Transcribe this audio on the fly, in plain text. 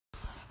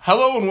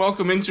Hello and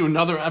welcome into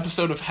another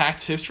episode of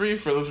Hacked History.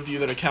 For those of you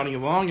that are counting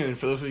along, and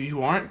for those of you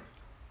who aren't,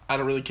 I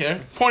don't really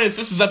care. Point is,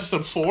 this is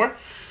episode 4.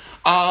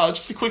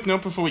 Just a quick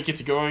note before we get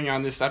to going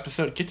on this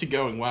episode.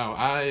 Wow,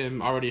 I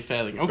am already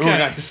failing. Okay, Ooh,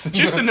 nice.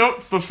 Just a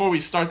note before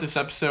we start this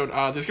episode.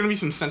 There's going to be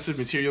some sensitive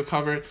material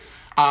covered.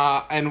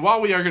 And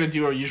while we are going to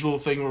do our usual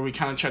thing where we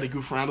kind of try to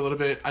goof around a little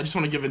bit, I just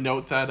want to give a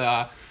note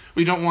that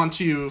we don't want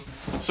to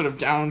sort of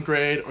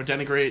downgrade or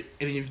denigrate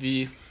any of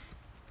the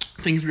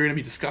things we're going to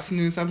be discussing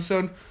in this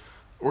episode.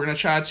 We're going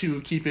to try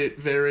to keep it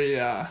very,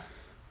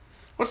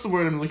 what's the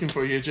word I'm looking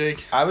for here,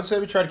 Jake? I would say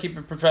we try to keep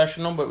it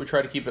professional, but we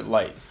try to keep it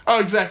light. Oh,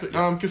 exactly.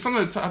 Because some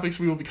of the topics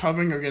we will be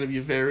covering are going to be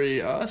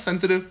very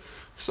sensitive.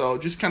 So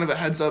just kind of a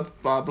heads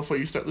up before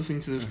you start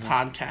listening to this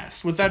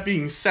podcast. With that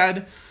being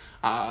said,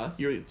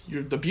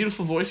 the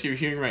beautiful voice you're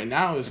hearing right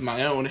now is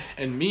my own,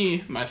 and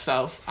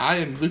myself, I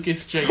am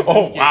Lucas Jake.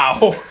 Oh,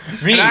 wow.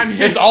 Me.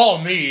 It's all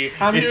me.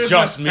 It's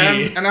just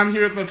me. And I'm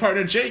here with my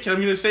partner, Jake, and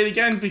I'm going to say it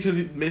again because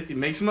it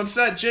makes him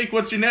upset. Jake,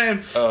 what's your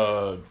name?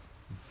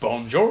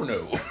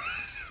 Buongiorno.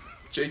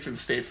 Jake from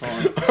State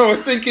Farm. I was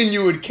thinking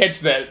you would catch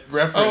that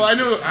reference. Oh, I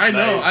know.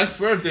 Nice. I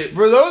swerved it.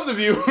 For those of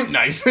you,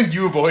 nice,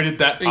 you avoided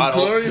that pothole.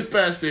 Inglorious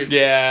Bastards.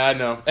 Yeah, I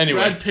know.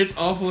 Anyway. Brad Pitt's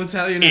awful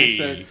Italian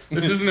accent.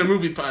 This isn't a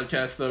movie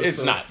podcast, though.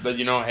 It's not, but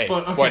hey, okay.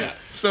 Why not?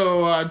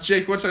 So,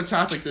 Jake, what's our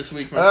topic this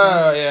week, my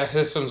friend? Yeah,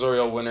 this one's a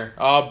real winner.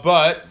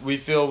 But we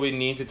feel we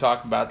need to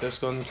talk about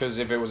this one because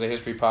if it was a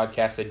history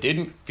podcast that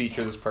didn't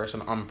feature this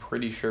person, I'm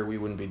pretty sure we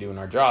wouldn't be doing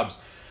our jobs.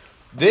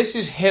 This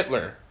is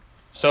Hitler.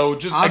 So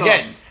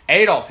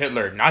Adolf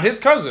Hitler, not his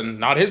cousin,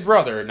 not his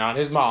brother, not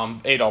his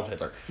mom, Adolf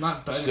Hitler.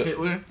 Not Bennett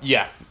Hitler?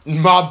 Yeah,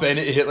 Ma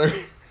Bennett Hitler.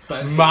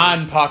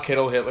 Man Pock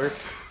Hitler.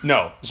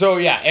 No. So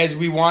yeah, as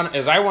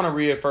I want to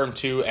reaffirm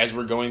too, as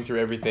we're going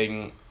through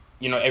everything,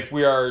 if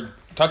we are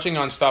touching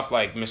on stuff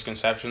like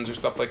misconceptions or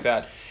stuff like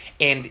that,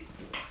 and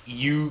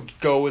you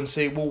go and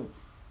say, well,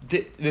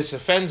 this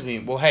offends me.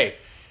 Well, hey,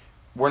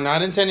 we're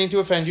not intending to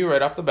offend you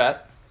right off the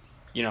bat.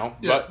 Yeah.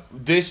 But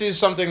this is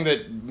something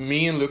that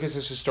me and Lucas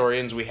as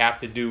historians, we have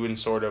to do in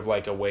sort of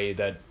like a way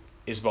that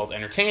is both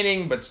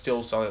entertaining but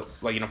still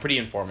pretty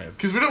informative.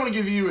 Because we don't want to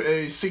give you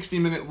a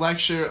 60-minute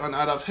lecture on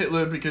Adolf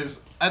Hitler because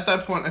at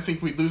that point I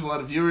think we'd lose a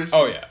lot of viewers.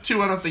 Oh, yeah.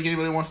 2, I don't think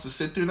anybody wants to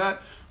sit through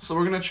that. So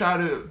we're going to try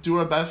to do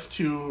our best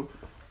to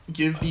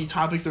give the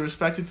topic the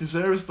respect it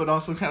deserves, but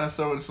also kind of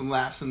throw in some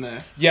laughs in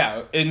there.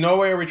 Yeah, in no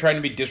way are we trying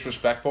to be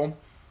disrespectful.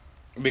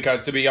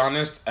 Because to be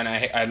honest, and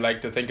I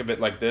like to think of it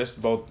like this,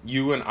 both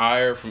you and I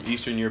are from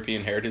Eastern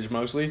European heritage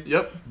mostly.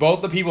 Yep.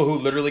 Both the people who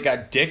literally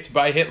got dicked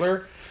by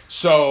Hitler,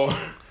 so...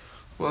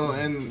 Well,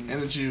 and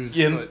the Jews,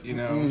 Yeah, but,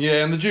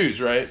 Yeah, and the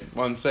Jews, right?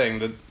 Well, I'm saying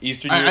the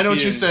Eastern European... I know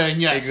what you're saying,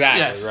 yes.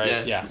 Exactly, yes, right?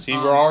 Yes. Yeah, see,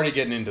 we're already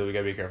getting into it, we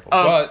gotta be careful.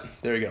 But,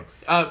 there you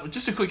go.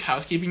 Just a quick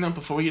housekeeping note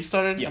before we get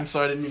started. Yeah. I'm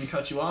sorry I didn't mean to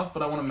cut you off,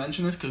 but I want to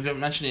mention this because we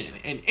haven't mentioned it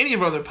in any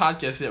of our other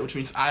podcasts yet, which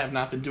means I have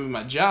not been doing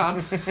my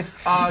job.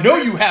 No,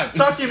 you haven't.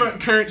 Talking about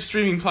current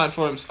streaming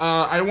platforms,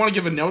 I want to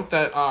give a note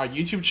that our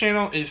YouTube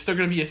channel is still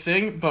going to be a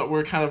thing, but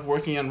we're kind of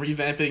working on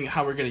revamping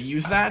how we're going to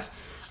use that.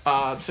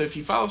 So if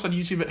you follow us on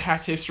YouTube at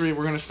Hacked History,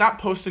 we're going to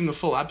stop posting the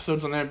full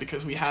episodes on there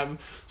because we have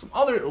some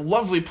other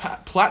lovely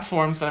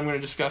platforms that I'm going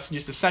to discuss in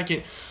just a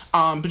second.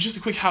 But just a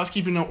quick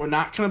housekeeping note, we're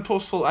not going to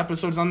post full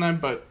episodes on them,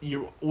 but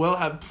you will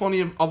have plenty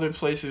of other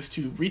places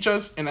to reach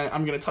us, and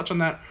I'm going to touch on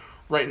that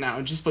right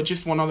now.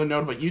 Just one other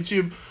note about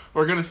YouTube,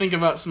 we're going to think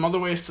about some other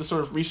ways to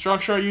sort of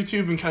restructure our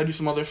YouTube and kind of do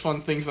some other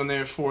fun things on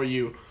there for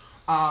you.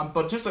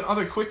 But just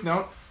another quick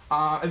note.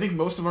 I think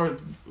most of our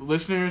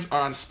listeners are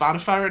on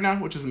Spotify right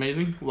now, which is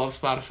amazing. Love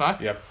Spotify.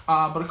 Yep.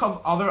 But a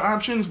couple other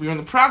options. We are in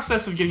the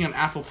process of getting on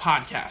Apple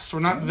Podcasts.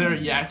 We're not there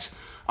yet.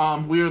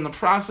 We are in the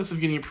process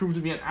of getting approved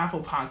to be on Apple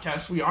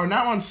Podcasts. We are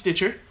now on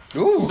Stitcher.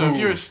 Ooh. So if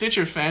you're a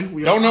Stitcher fan,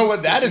 we don't know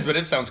what that is, but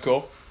it sounds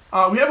cool.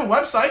 We have a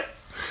website.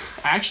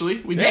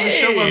 Actually, we do have a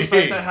show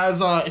website that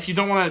has, if you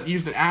don't want to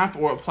use an app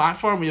or a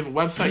platform, we have a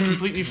website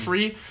completely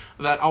free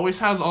that always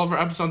has all of our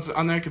episodes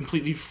on there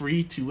completely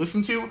free to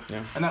listen to.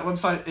 Yeah. And that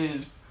website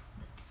is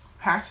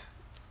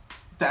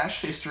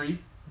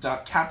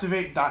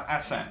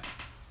hacked-history.captivate.fm.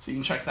 So you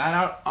can check that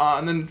out.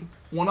 And then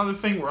one other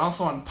thing, we're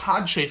also on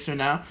Podchaser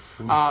now.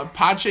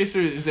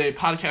 Podchaser is a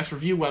podcast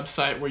review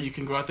website where you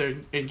can go out there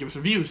and give us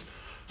reviews.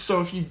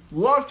 So if you'd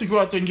love to go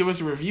out there and give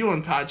us a review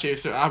on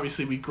Podchaser,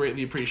 obviously we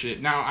greatly appreciate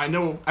it. Now, I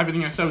know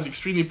everything I said was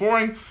extremely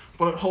boring,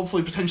 but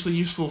hopefully potentially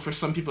useful for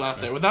some people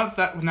out there. With all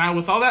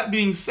that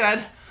being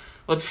said,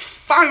 let's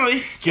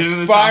finally get into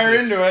the Fire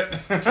topic. into it.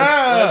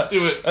 Let's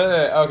do it.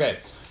 Okay.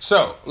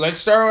 So, let's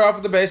start off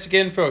with the basic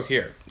info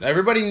here.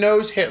 Everybody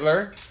knows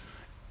Hitler,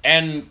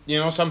 and,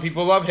 some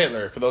people love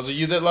Hitler. For those of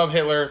you that love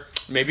Hitler,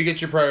 maybe get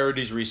your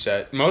priorities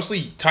reset.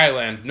 Mostly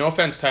Thailand. No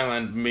offense,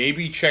 Thailand.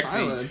 Maybe check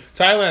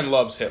Thailand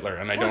loves Hitler,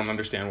 and I don't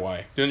understand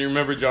why. Don't you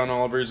remember John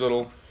Oliver's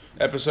little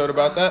episode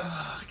about that?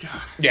 Oh,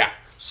 God. Yeah.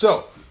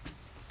 So,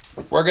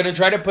 we're going to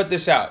try to put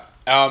this out.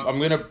 I'm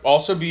going to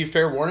also be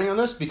fair warning on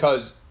this,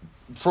 because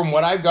from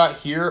what I've got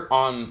here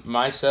on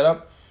my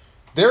setup,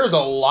 there's a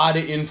lot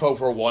of info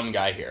for one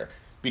guy here.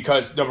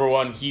 Because, number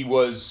one, he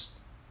was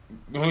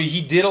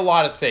he did a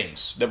lot of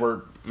things that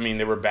were,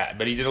 they were bad,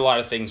 but he did a lot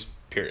of things,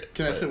 period.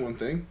 Can I say one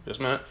thing? Just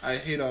a minute. I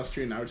hate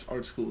Austrian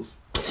art schools.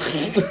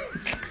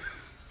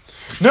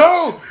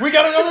 No! We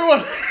got another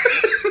one!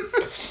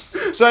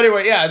 So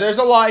anyway, yeah, there's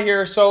a lot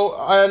here. So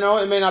I know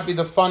it may not be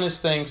the funnest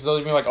thing, because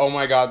they'll be like, oh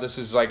my god, this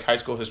is like high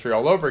school history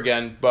all over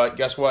again. But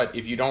guess what?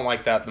 If you don't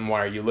like that, then why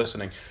are you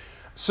listening?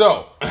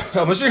 So,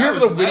 unless you're here for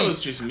the witty, that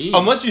was just me.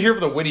 Unless you're here for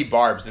the witty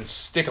barbs, then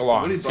stick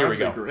along. The witty Here we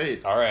barbs go. are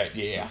great. All right,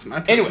 yeah. It's my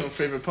personal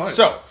favorite part.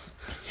 So,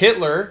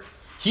 Hitler,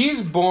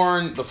 he's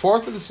born the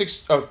fourth of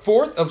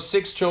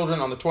six children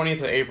on the 20th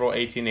of April,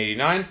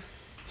 1889.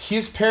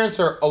 His parents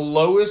are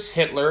Alois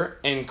Hitler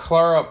and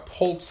Clara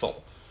Polzel.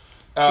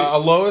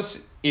 Alois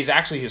is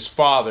actually his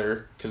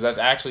father, because that's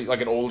actually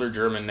like an older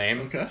German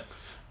name. Okay.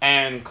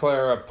 And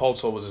Clara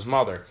Polzel was his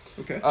mother.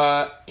 Okay.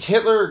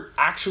 Hitler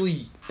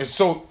actually,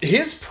 so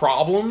his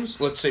problems,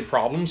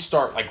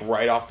 start like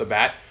right off the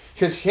bat.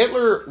 Because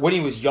Hitler, when he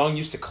was young,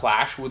 used to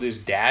clash with his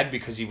dad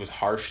because he was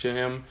harsh to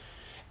him.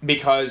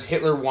 Because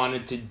Hitler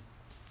wanted to,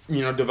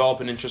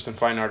 develop an interest in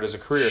fine art as a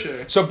career.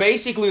 Sure. So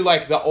basically,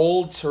 like the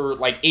old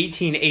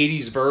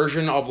 1880s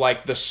version of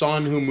like the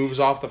son who moves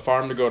off the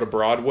farm to go to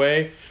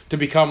Broadway to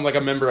become like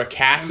a member of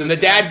Cats, and the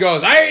dad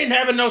goes, "I ain't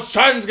having no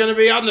son's gonna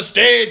be on the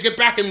stage. Get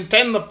back and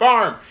tend the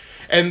farm."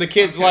 And the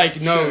kid's like,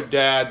 "No, sure.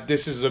 Dad,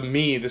 this is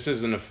me. This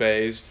isn't a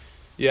phase."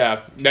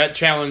 Yeah,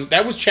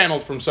 that was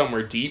channeled from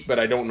somewhere deep, but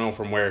I don't know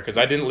from where because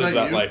I didn't live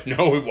that life.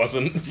 No, it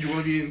wasn't. Did you want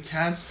to be in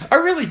Cats? I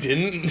really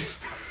didn't.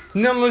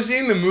 No,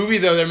 seeing the movie,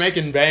 though, they're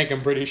making bank,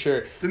 I'm pretty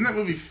sure. Didn't that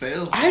movie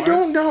fail? I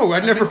don't know. I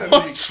never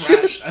watched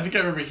it. I think I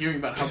remember hearing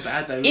about how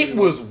bad that movie was. It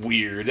was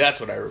weird. That's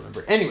what I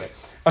remember. Anyway,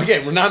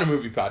 again, we're not a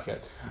movie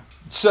podcast.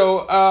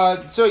 So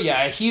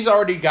yeah, he's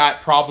already got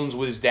problems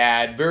with his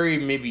dad. Very,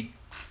 maybe,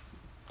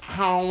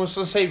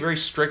 let's say very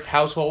strict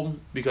household.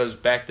 Because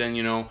back then,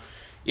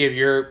 if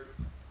your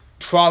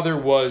father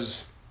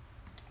was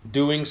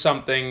doing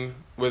something,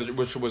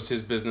 which was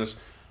his business,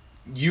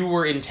 you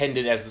were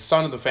intended as the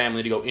son of the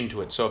family to go into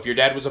it. So if your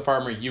dad was a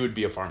farmer, you would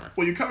be a farmer.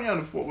 Well, you're coming out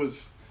of what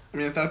was,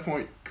 at that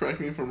point, correct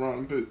me if I'm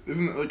wrong, but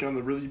isn't it like on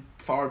the really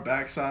far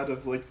backside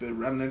of like the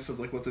remnants of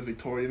like what the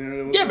Victorian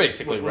era was? Yeah,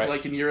 basically, what was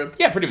like in Europe?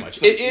 Yeah, pretty much.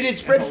 So it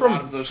spread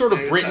from sort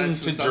of Britain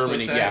to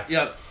Germany, like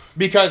yeah.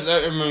 Because,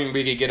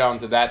 we could get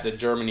onto that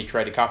Germany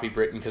tried to copy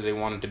Britain because they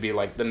wanted to be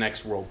like the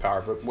next world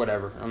power, but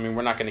whatever.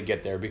 We're not going to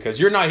get there because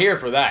you're not here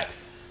for that.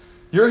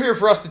 You're here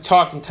for us to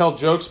talk and tell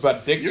jokes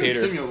about dictator.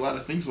 You're assuming a lot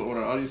of things about what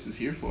our audience is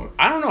here for.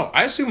 I don't know.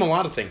 I assume a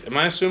lot of things. Am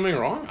I assuming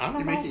wrong? I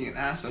don't know. You're making an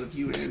ass out of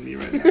you and me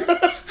right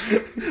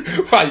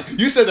now. Wow,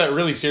 you said that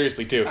really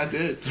seriously too. I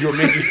did.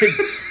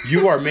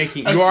 You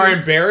are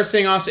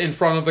embarrassing us in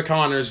front of the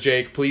Connors,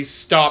 Jake. Please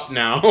stop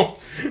now.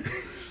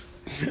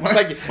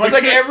 It's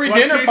like every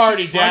dinner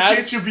party, Dad. Why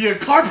can't you be a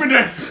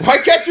carpenter? Why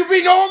can't you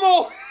be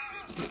normal?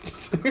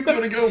 I'm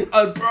gonna go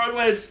on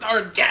Broadway and star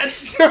in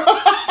Cats.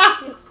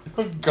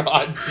 Oh,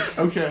 God.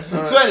 Okay.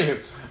 Right. So,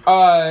 anywho,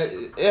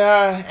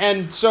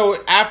 and so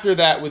after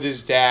that with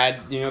his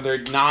dad, they're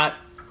not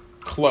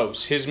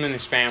close. Him and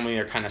his family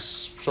are kind of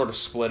sort of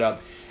split up.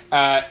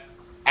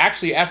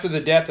 Actually, after the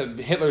death of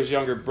Hitler's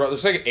younger brother,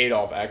 let's take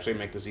Adolf, actually,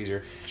 make this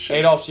easier. Sure.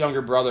 Adolf's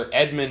younger brother,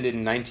 Edmund,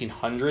 in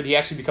 1900, he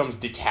actually becomes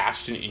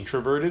detached and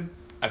introverted.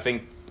 I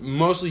think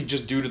mostly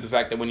just due to the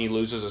fact that when he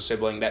loses a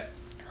sibling, that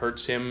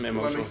hurts him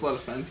emotionally. Well, that makes a lot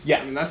of sense.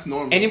 Yeah. That's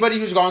normal. Anybody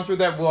who's gone through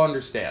that will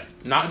understand.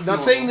 Not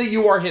saying that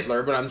you are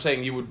Hitler, but I'm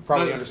saying you would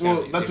probably understand.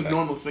 Well, that's a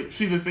normal thing.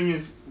 See, the thing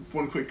is,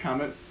 one quick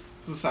comment.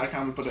 It's a side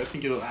comment, but I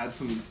think it'll add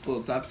some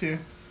little depth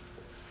here.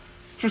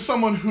 For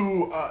someone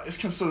who is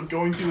kind of sort of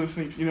going through those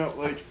things,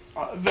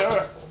 there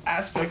are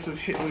aspects of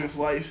Hitler's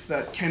life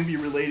that can be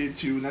related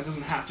to, and that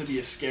doesn't have to be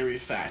a scary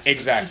fact.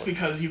 Exactly. Just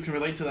because you can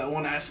relate to that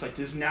one aspect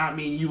does not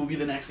mean you will be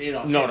the next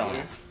Adolf Hitler.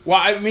 No.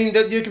 Well,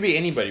 there could be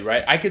anybody,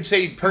 right? I could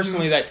say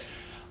personally that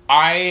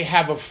I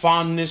have a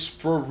fondness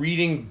for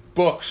reading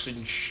books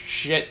and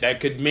shit that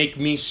could make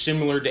me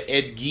similar to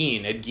Ed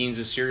Gein. Ed Gein's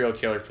a serial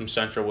killer from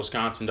central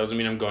Wisconsin. Doesn't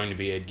mean I'm going to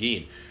be Ed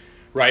Gein.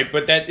 Right,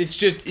 but that it's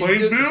just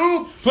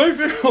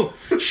Plainfield.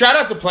 Shout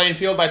out to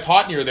Plainfield. I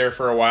taught near there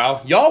for a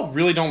while. Y'all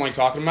really don't like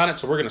talking about it,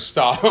 so we're gonna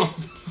stop.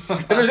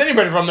 If there's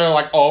anybody from there,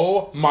 like,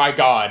 oh my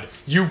God,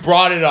 you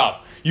brought it up.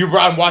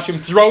 Watch him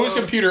throw his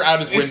computer out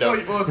his window.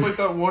 It's like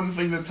that one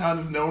thing the town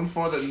is known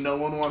for that no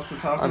one wants to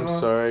talk about. I'm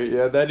sorry.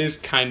 Yeah, that is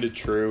kind of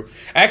true.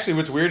 Actually,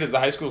 what's weird is the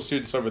high school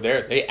students over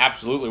there, they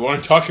absolutely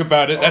want to talk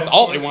about it. That's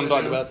all they want to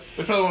talk about.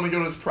 They probably want to go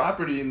to his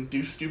property and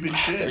do stupid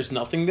shit. There's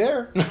nothing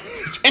there.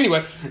 Anyway,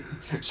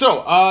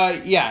 so,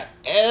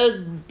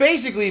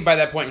 basically by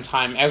that point in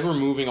time, as we're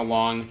moving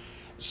along,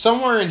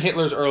 somewhere in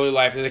Hitler's early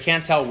life, they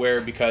can't tell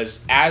where because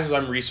as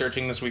I'm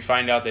researching this, we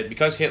find out that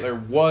because Hitler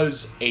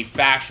was a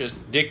fascist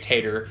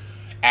dictator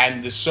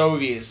and the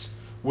Soviets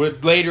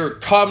would later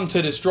come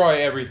to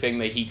destroy everything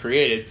that he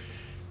created,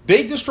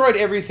 they destroyed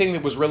everything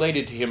that was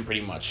related to him pretty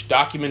much.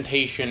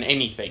 Documentation,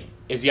 anything.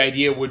 As the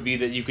idea would be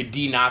that you could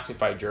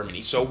denazify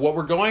Germany. So what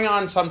we're going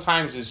on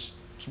sometimes is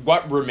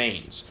what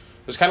remains.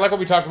 It's kind of like what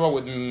we talked about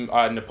with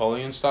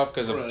Napoleon stuff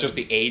because of Right. just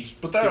the age.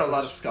 But there are a difference.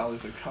 lot of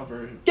scholars that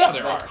cover. Yeah,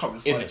 there that are.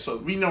 Covers In life, it. so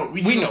we know.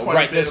 We know, quite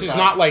right? A bit This is about,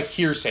 not like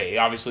hearsay.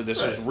 Obviously,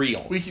 this is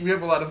real. We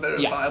have a lot of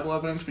verifiable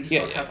evidence. We just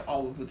don't have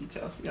all of the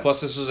details. Yeah.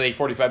 Plus, this is a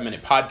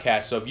 45-minute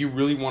podcast, so if you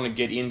really want to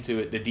get into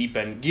it, the deep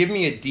end, give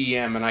me a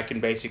DM and I can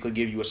basically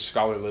give you a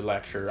scholarly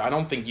lecture. I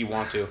don't think you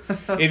want to.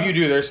 If you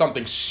do, there's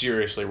something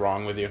seriously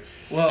wrong with you.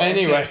 Well,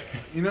 anyway.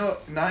 Okay.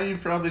 Now you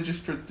probably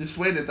just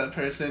dissuaded that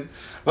person.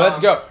 Let's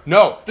go.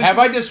 No, have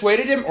I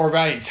dissuaded him or have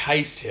I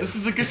enticed him? This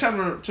is a good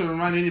time to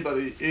remind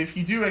anybody, if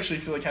you do actually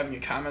feel like having a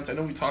comment, I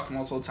know we talked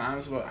multiple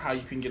times about how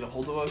you can get a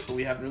hold of us, but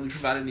we haven't really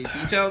provided any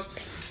details.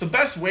 The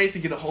best way to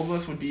get a hold of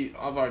us would be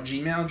of our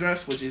Gmail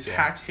address, which is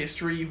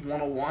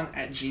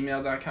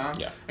hackedhistory101@gmail.com.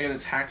 Yeah. Again,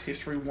 it's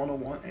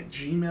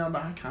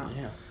hackedhistory101@gmail.com.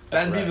 Yeah.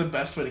 That'd be the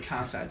best way to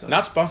contact us.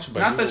 Not sponsored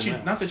by Google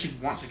Mail. Not that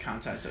you'd want to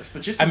contact us,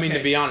 but just in case.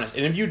 To be honest,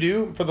 and if you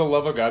do, for the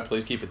love of God,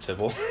 please keep it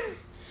civil.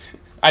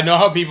 I know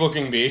how people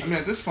can be. I mean,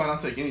 at this point, I'll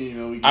take any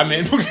email we get. I'll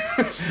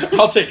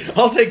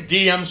take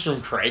DMs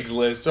from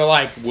Craigslist. They're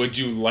like, would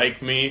you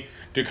like me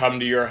to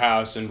come to your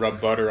house and rub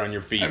butter on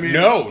your feet?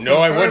 No,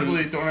 I wouldn't.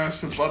 Preferably don't ask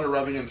for butter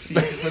rubbing on feet,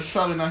 because that's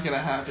probably not going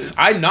to happen.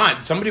 I'm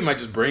not. Somebody might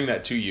just bring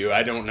that to you.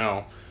 I don't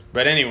know.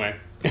 But anyway.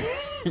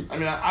 I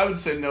mean, I would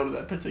say no to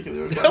that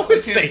particular request. I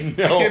would say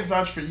no. I can't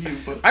vouch for you,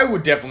 but... I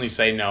would definitely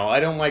say no. I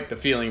don't like the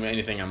feeling of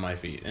anything on my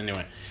feet.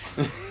 Anyway.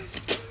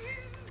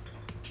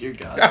 Dear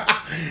God.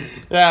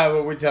 Yeah,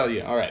 well, we tell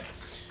you. All right.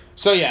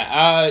 So,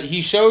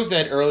 he shows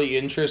that early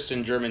interest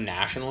in German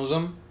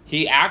nationalism.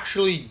 He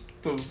actually...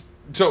 So,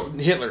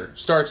 Hitler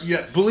starts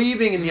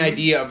believing in the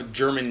idea of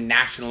German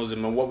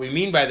nationalism. And what we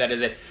mean by that is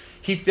that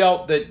he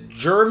felt that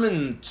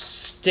German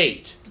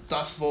state...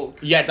 Das Volk.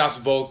 Yeah, Das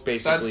Volk,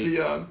 basically.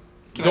 That's the...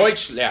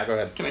 Deutsch... Yeah, go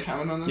ahead. Can I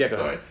comment on this? Yeah,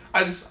 go ahead.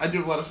 I do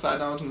have a lot of side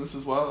knowledge on this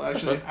as well.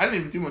 Actually, I didn't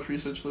even do much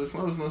research for this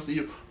one. It was mostly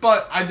you.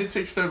 But I did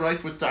take Third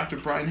Reich with Dr.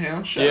 Brian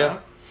Hale. Shout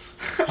out.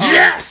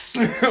 Yes!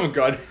 Oh,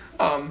 God.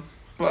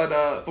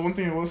 But the one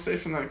thing I will say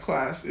from that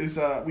class is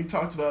we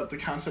talked about the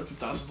concept of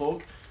Das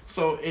Volk.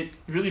 So it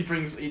really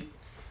brings it...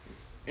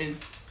 And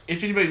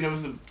if anybody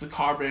knows the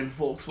car brand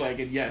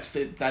Volkswagen, yes,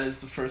 that is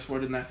the first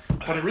word in that.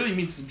 But it really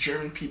means the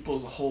German people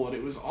as a whole. And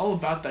it was all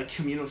about that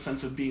communal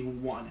sense of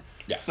being one.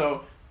 Yeah.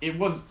 So... It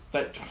was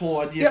that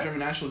whole idea of German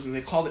nationalism.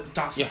 They called it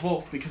Das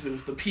Volk because it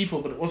was the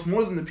people, but it was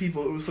more than the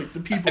people. It was like the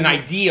people. An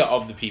idea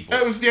of the people.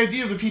 It was the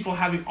idea of the people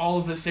having all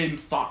of the same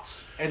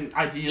thoughts and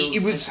ideals.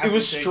 It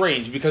was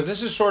strange because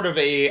this is sort of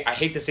I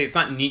hate to say it's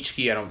not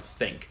Nietzsche, I don't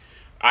think.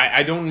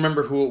 I don't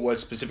remember who it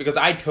was specific because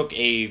I took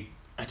a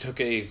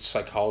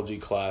psychology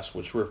class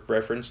which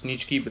referenced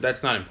Nietzsche, but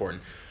that's not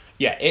important.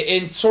 Yeah,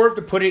 and sort of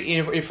to put it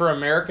in, if for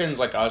Americans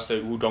like us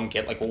who don't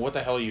get like, well, what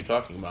the hell are you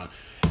talking about?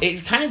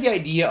 It's kind of the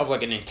idea of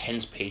like an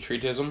intense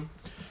patriotism.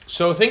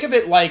 So think of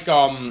it like,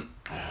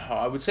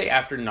 I would say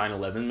after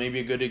 9/11 maybe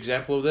a good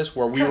example of this,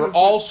 where we were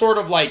all sort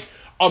of like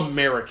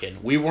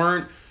American. We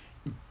weren't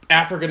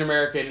African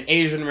American,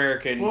 Asian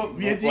American,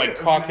 like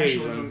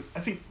Caucasian. I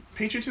think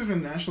patriotism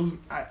and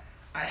nationalism. I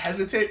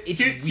hesitate.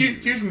 It's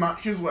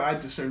Here's what I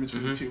discern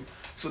between the two.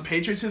 So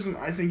patriotism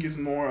I think is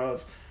more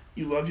of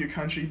you love your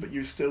country, but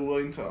you're still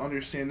willing to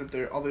understand that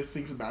there are other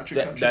things about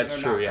your country that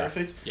are not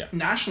perfect. Yeah.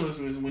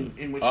 Nationalism is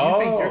in which you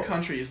think your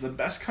country is the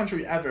best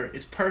country ever.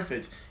 It's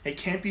perfect. It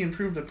can't be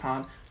improved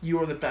upon.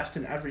 You are the best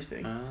in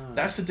everything.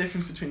 That's the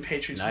difference between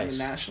patriotism and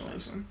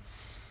nationalism.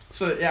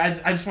 So yeah,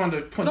 I just wanted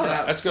to point that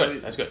out. That's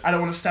good. That's good. I don't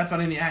want to step on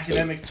any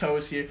academic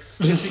toes here,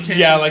 just in case.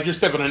 Yeah, like you're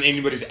stepping on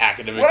anybody's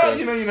academic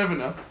toes. Well, you never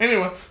know.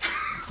 Anyway.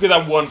 Look at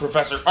that one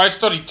professor. I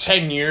studied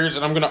 10 years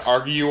and I'm going to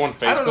argue you on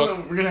Facebook. I don't know that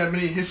we're going to have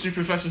many history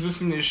professors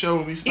listening to the show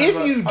when we spend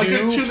If you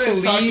do,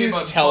 please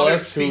tell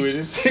us who it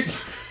is.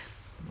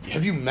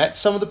 Have you met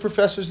some of the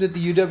professors at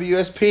the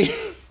UWSP?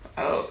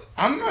 Oh,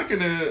 I'm not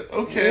going to...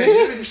 Okay,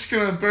 you're just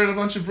going to burn a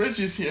bunch of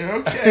bridges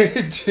here.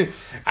 Okay.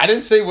 I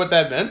didn't say what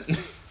that meant.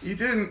 You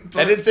didn't,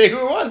 but... I didn't say who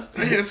it was.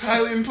 It's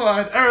highly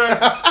implied. All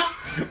right.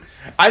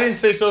 I didn't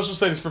say social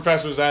studies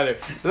professors either.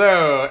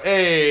 So,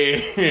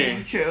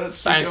 hey. Okay, let's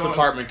Science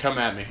department, come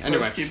at me.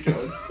 Anyway. Let's keep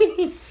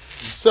going.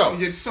 So. You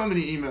get so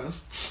many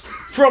emails.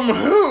 From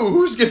who?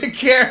 Who's going to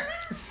care?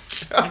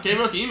 I gave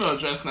out the email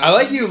address now. I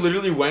like you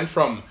literally went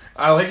from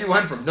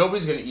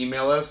nobody's going to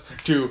email us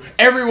to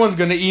everyone's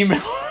going to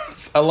email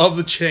us. I love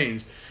the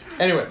change.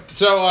 Anyway,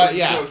 so,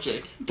 yeah. Joke,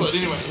 Jake. But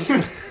anyway.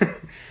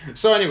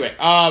 So,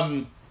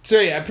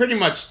 pretty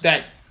much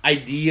that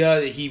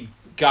idea that he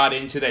got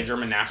into, that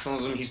German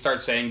nationalism, he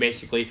starts saying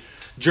basically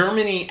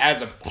Germany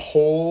as a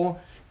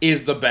whole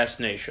is the best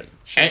nation.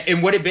 Sure.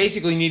 And what it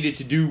basically needed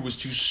to do was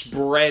to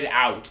spread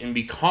out and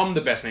become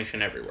the best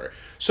nation everywhere.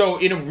 So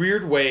in a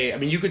weird way, I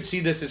mean, you could see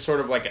this as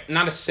sort of like,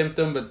 not a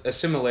symptom, but a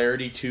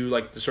similarity to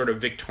like the sort of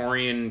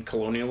Victorian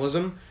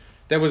colonialism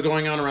that was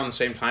going on around the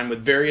same time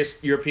with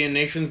various European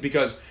nations,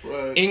 because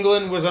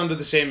England was under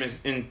the same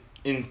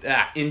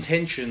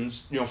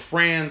intentions,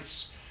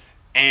 France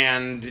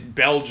and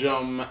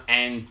Belgium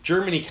and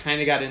Germany kind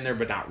of got in there,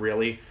 but not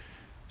really.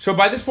 So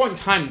by this point in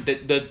time,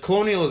 the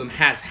colonialism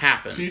has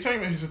happened. So you're talking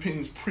about his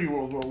opinions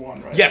pre-World War I,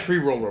 right? Yeah,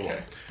 pre-World War I.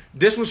 Okay.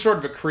 This was sort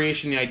of a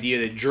creation, the idea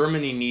that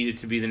Germany needed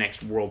to be the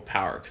next world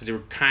power because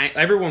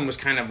everyone was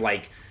kind of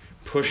like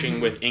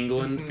pushing with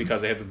England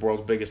because they had the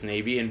world's biggest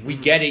navy, and we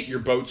get it. Your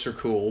boats are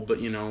cool, but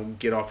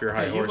get off your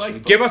high horse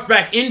and give us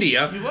back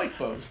India. You like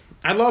boats.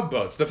 I love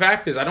boats. The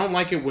fact is, I don't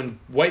like it when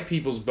white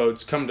people's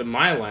boats come to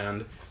my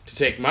land to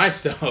take my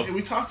stuff. Yeah,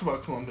 we talked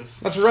about Columbus.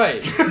 That's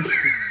right.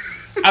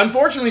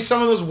 Unfortunately,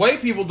 some of those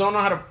white people don't know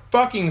how to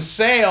fucking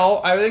sail.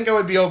 I think I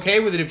would be okay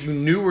with it if you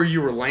knew where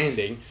you were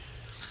landing.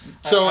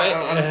 So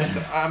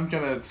I'm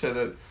gonna say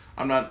that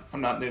I'm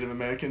not Native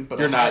American, but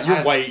you're not.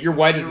 You're white. You're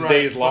white as the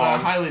day is long. But I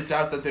highly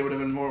doubt that they would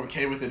have been more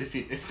okay with it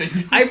if they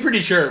knew. I'm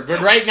pretty sure, but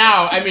right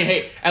now, I mean,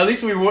 hey, at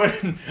least we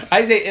would.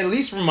 I say, at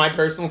least from my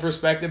personal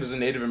perspective as a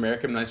Native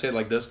American, and I say it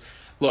like this: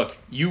 look,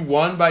 you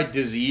won by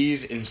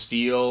disease and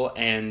steel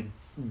and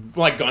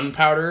like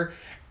gunpowder,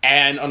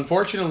 and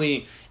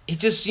unfortunately, it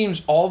just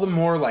seems all the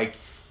more like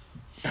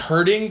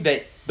hurting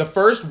that the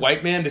first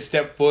white man to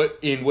step foot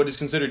in what is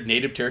considered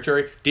native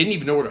territory didn't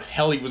even know where the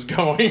hell he was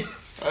going.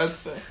 That's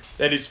fair.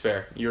 That is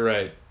fair. You're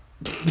right.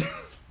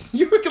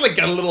 You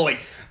got a little like,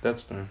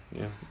 that's fair.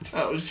 Yeah.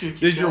 Oh, just gonna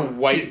keep your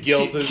white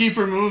guilt. Keep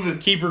her moving.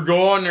 Keep her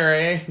going there,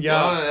 eh?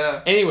 Yeah. Oh,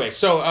 yeah. Anyway,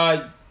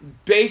 so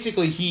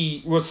basically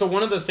so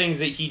one of the things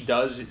that he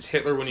does is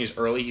Hitler, when he's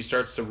early, he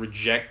starts to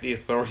reject the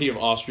authority of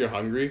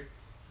Austria-Hungary.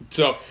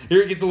 So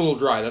here it gets a little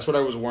dry. That's what I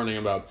was warning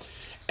about.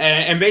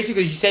 And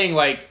basically he's saying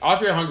like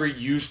Austria-Hungary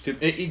used to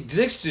it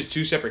exists as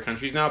two separate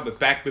countries now, but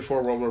back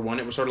before World War I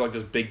it was sort of like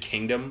this big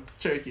kingdom.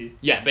 Turkey.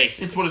 Yeah,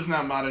 basically. It's what is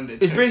now modern day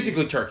Turkey. It's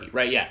basically Turkey,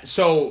 right? Yeah.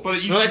 So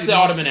but that's the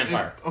Ottoman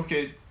Empire.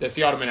 Okay. That's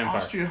the Ottoman Empire.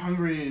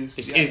 Austria-Hungary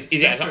is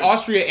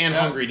Austria and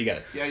Hungary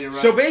together. Yeah, you're right.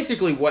 So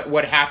basically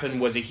what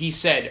happened was that he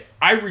said,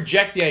 I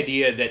reject the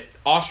idea that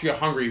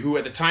Austria-Hungary, who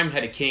at the time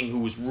had a king who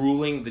was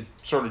ruling the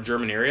sort of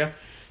German area,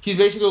 he's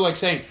basically like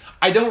saying,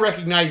 I don't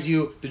recognize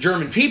you, the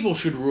German people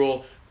should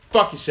rule,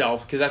 fuck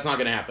yourself, because that's not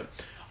going to happen.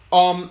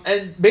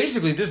 And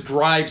basically this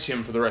drives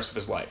him for the rest of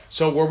his life.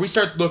 So where we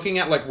start looking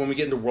at like when we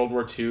get into World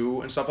War II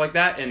and stuff like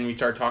that, and we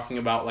start talking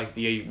about like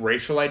the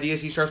racial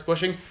ideas he starts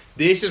pushing,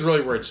 this is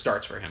really where it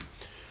starts for him.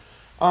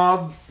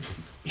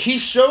 He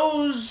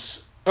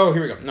shows... Oh,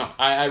 here we go. No,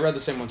 I read the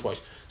same one twice.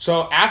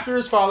 So after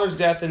his father's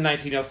death in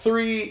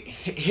 1903,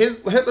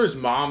 Hitler's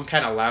mom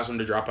kind of allows him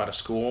to drop out of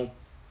school.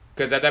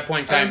 Because at that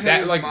point in time,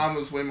 his mom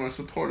was way more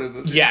supportive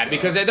of his,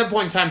 because at that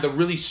point in time, the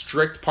really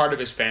strict part of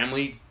his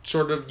family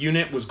sort of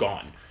unit was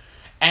gone.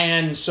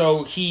 And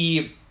so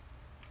he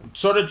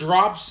sort of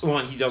drops... Well,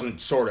 he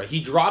doesn't sort of. He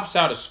drops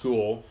out of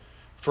school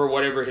for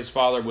whatever his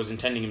father was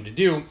intending him to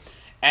do,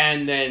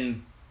 and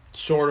then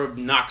sort of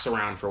knocks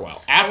around for a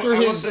while. I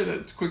will say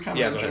that quick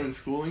comment on German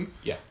schooling.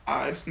 Yeah.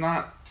 It's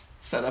not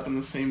set up in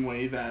the same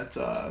way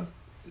that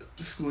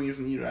schooling is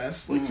in the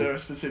U.S. Like, there are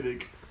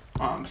specific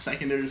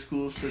secondary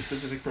schools for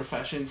specific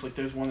professions. Like,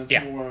 there's one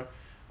that's more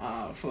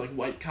for, like,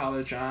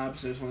 white-collar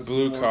jobs. There's one that's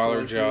more for,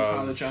 like,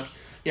 blue-collar jobs.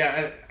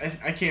 Yeah,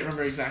 I can't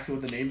remember exactly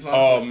what the names are.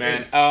 Oh,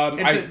 man.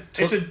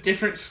 It's a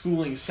different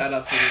schooling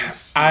setup for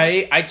this.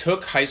 I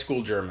took high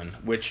school German,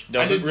 which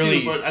doesn't really... I did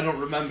too, but I don't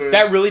remember.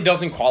 That really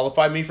doesn't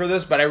qualify me for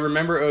this, but I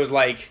remember it was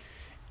like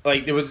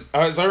it was,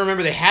 as I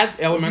remember, they had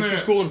elementary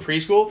school and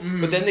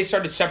preschool, but then they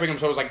started separating them,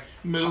 so it was like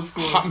middle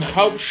school,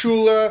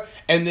 Hauptschule,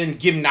 and then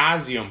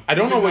Gymnasium. I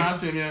don't know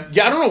what.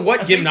 Yeah, I don't know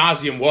what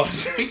Gymnasium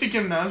was. I think the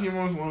Gymnasium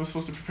was one was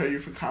supposed to prepare you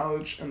for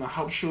college, and the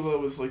Hauptschule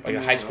was like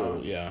the high school,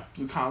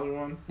 blue collar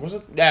one. Was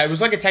it? Yeah, it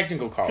was like a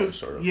technical college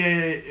sort of.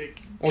 Yeah.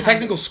 Well,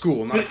 technical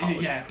school, not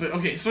college. Yeah, but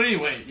okay. So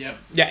anyway, yeah.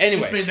 Yeah.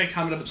 Anyway. Just made that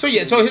comment. So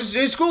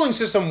his schooling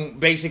system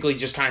basically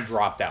just kind of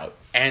dropped out,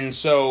 and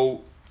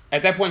so.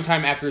 At that point in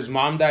time, after his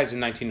mom dies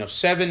in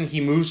 1907, he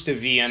moves to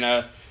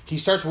Vienna. He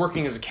starts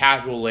working as a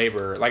casual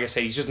laborer. Like I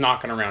said, he's just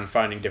knocking around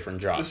finding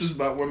different jobs. This is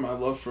about where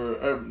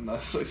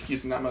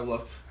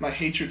my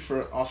hatred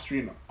for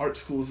Austrian art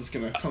schools is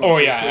going to come. Oh,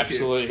 yeah,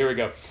 absolutely. Here we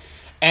go.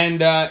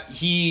 And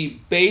he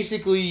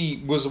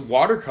basically was a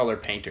watercolor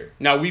painter.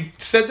 Now, we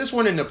said this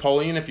one in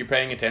Napoleon, if you're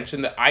paying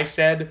attention, that I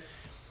said,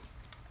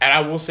 and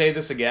I will say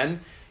this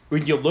again,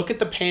 when you look at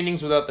the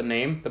paintings without the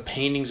name, the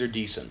paintings are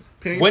decent.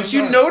 Once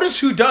you notice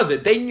who does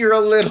it, then you're a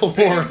little more...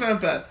 Paintings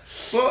aren't bad.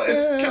 Well,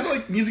 it's kind of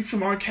like music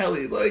from R.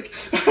 Kelly, like...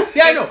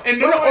 Yeah, I know.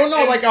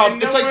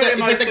 It's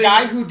like the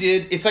guy who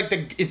did...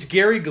 It's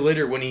Gary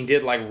Glitter when he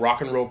did, like,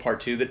 Rock and Roll Part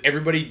 2 that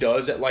everybody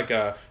does at, like,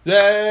 a...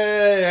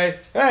 Hey,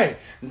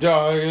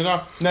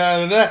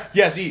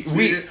 Yeah, see,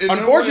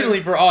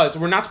 unfortunately for us,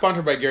 we're not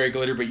sponsored by Gary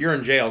Glitter, but you're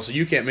in jail, so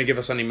you can't give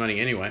us any money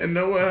anyway. And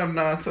no way I'm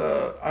not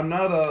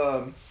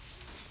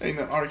saying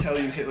that R.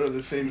 Kelly and Hitler are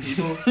the same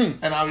people,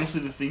 and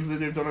obviously the things that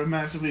they've done are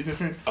massively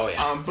different. Oh,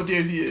 yeah. But the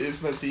idea is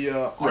that the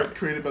art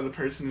created by the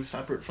person is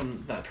separate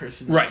from that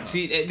person. Right.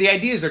 See, the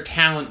idea is their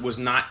talent was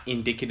not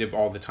indicative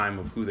all the time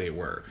of who they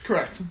were.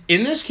 Correct.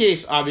 In this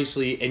case,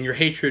 obviously, and your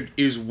hatred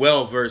is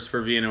well-versed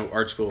for Vienna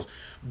art schools,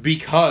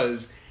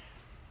 because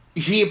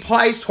he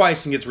applies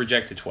twice and gets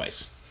rejected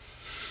twice.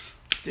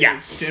 Yeah.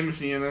 Stan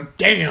Vienna.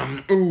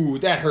 Damn. Ooh,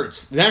 that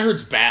hurts. That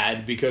hurts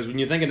bad because when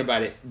you're thinking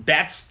about it,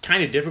 that's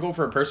kind of difficult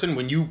for a person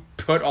when you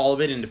put all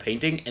of it into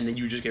painting and then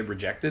you just get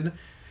rejected.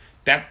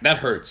 That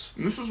hurts.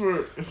 And this is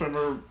where, if I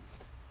remember,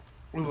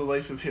 where the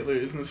life of Hitler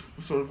isn't this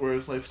sort of where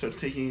his life starts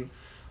taking,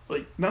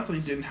 like, not that he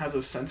didn't have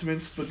those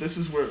sentiments, but this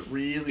is where it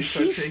really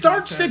starts taking. He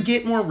starts to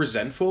get more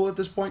resentful at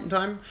this point in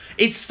time.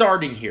 It's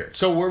starting here.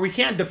 So where we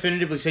can't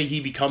definitively say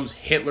he becomes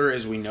Hitler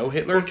as we know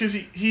Hitler.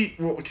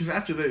 Because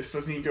after this,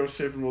 doesn't he go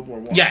serve in World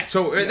War I? Yeah,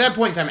 so at that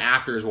point in time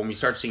after is when we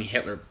start seeing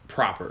Hitler,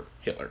 proper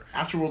Hitler.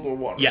 After World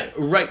War I. Yeah,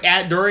 right.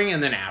 During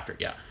and then after,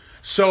 yeah.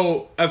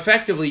 So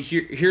effectively,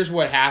 here's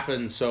what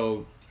happened.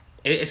 So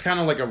it's kind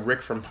of like a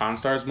Rick from Pawn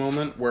Stars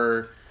moment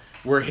where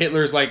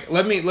Hitler's like,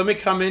 let me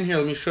come in here,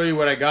 let me show you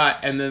what I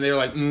got, and then they're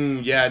like,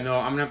 yeah, no,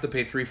 I'm gonna have to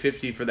pay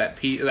 $350 for that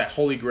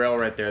Holy Grail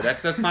right there.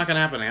 That's not gonna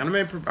happen. I'm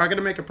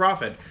gonna make a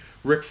profit.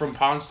 Rick from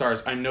Pawn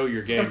Stars, I know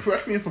your game. Now,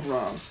 correct me if I'm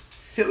wrong.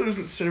 Hitler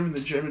doesn't serve in the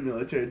German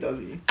military, does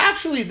he?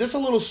 Actually, that's a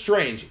little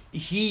strange.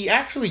 He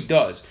actually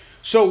does.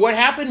 So what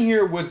happened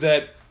here was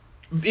that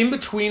in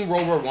between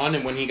World War I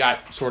and when he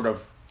got sort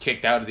of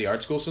kicked out of the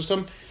art school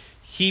system,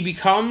 he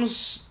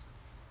becomes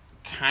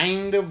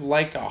kind of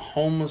like a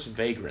homeless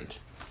vagrant.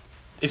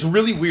 It's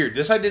really weird.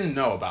 This I didn't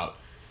know about.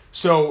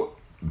 So,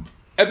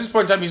 at this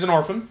point in time, he's an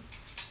orphan.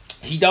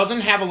 He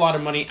doesn't have a lot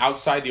of money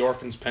outside the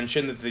orphan's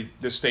pension that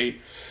the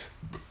state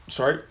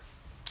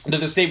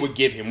would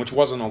give him, which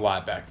wasn't a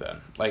lot back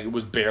then. Like, it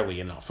was barely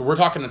enough. So we're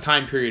talking a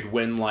time period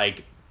when,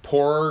 like,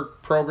 poor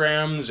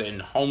programs and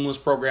homeless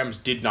programs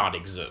did not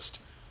exist.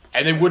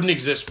 And they wouldn't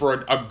exist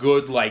for a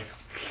good, like,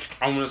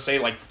 I'm going to say,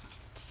 like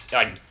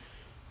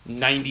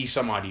 90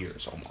 some odd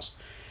years almost.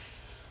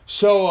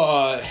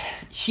 So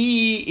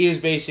he is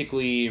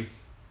basically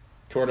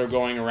sort of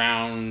going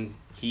around.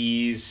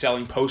 He's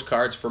selling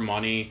postcards for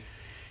money.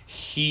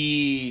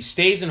 He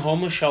stays in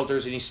homeless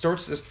shelters, and he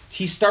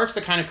starts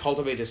to kind of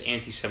cultivate this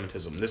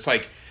anti-Semitism, this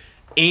like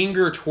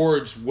anger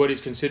towards what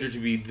is considered to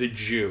be the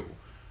Jew.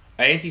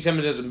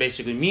 Anti-Semitism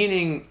basically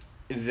meaning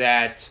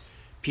that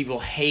people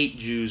hate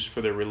Jews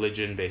for their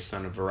religion based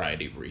on a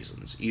variety of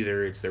reasons.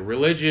 Either it's their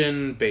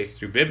religion based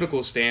through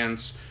biblical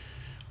stance,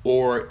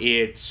 or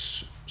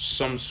it's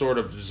some sort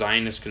of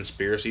Zionist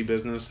conspiracy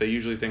business. They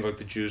usually think like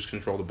the Jews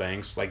control the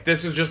banks. Like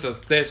this is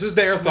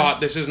their thought.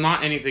 This is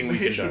not anything we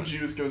condone. The hatred of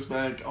Jews goes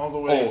back all the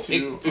way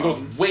to. It goes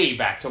way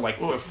back to like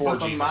before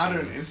Jesus. The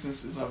modern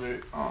instances of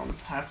it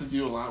have to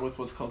do a lot with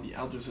what's called the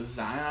Elders of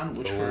Zion,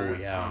 which were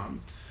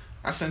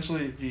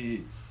essentially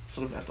the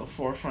sort of at the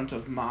forefront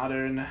of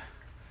modern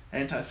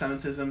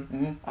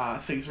anti-Semitism.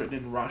 Things written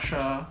in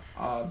Russia.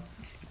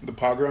 The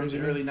pogroms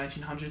in the early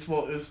 1900s.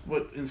 Well, it was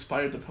what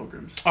inspired the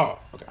pogroms. Oh,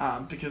 okay.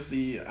 Because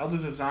the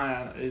Elders of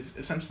Zion is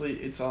essentially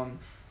first of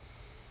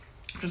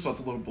all,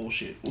 it's a little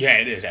bullshit.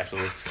 It is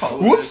absolutely.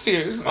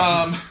 Whoopsies.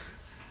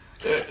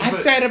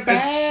 I said it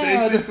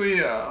bad. It's basically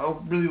a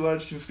really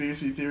large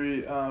conspiracy theory.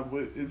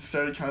 It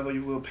started kind of like a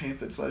little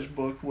pamphlet /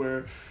 book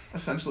where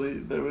essentially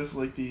there was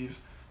like the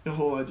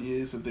whole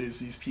idea is that there's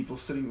these people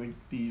sitting like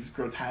these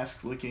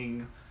grotesque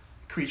looking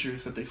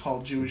creatures that they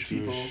call Jewish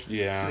people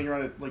sitting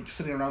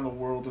around the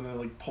world, and they're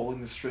like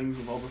pulling the strings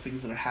of all the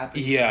things that are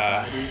happening in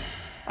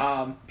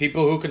society.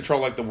 People who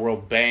control like the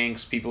world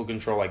banks, people who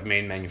control like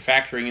main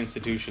manufacturing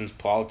institutions,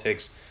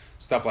 politics,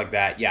 stuff like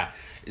that. Yeah.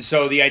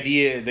 So the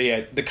idea,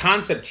 the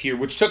concept here,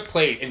 which took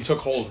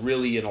hold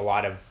really in a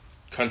lot of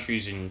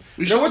countries, and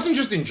it wasn't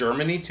just in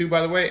Germany too,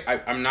 by the way.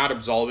 I'm not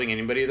absolving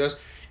anybody of this.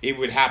 It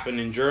would happen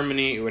in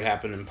Germany. It would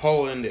happen in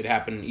Poland. It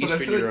happened in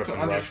Eastern Europe and Russia.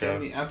 To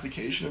understand the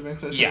application of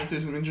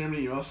anti-Semitism in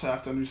Germany, you also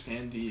have to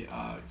understand the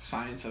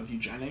science of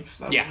eugenics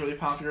that was really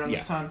popular around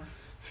this time.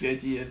 It's the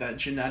idea that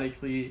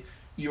genetically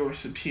you're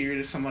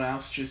superior to someone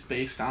else just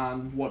based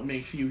on what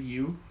makes you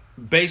you.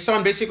 Based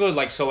on basically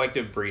like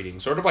selective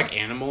breeding, sort of like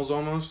animals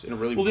almost in a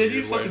really weird way. Well, the idea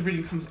of selective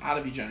breeding comes out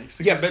of eugenics.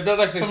 But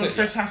like someone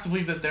first has to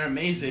believe that they're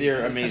amazing.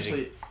 They're amazing.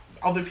 Essentially,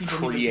 other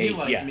people need to be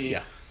like me.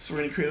 Yeah. So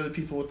we're gonna create other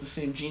people with the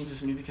same genes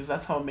as me because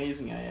that's how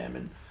amazing I am.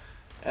 And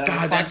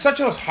God, that's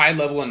such a high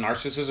level of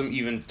narcissism.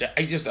 Even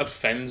it just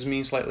offends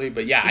me slightly.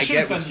 But yeah, I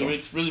get what's going on.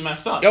 It's really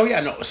messed up. Oh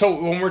yeah, no.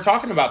 So when we're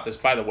talking about this,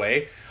 by the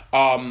way,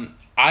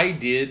 I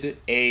did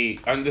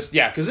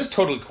because this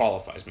totally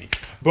qualifies me.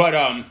 But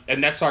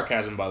and that's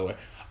sarcasm, by the way.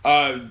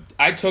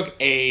 I took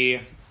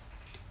a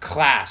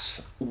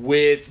class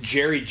with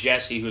Jerry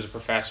Jesse, who's a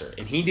professor,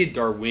 and he did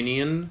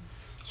Darwinian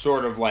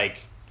sort of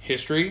like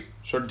history,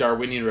 sort of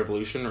Darwinian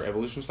revolution or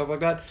evolution, stuff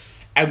like that.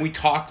 And we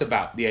talked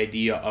about the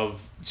idea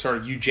of sort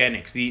of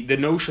eugenics, the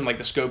notion like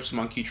the Scopes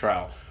monkey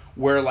trial,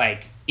 where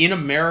like in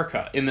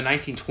America in the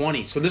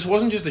 1920s, so this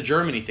wasn't just a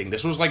Germany thing,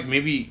 this was like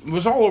it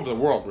was all over the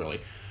world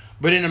really,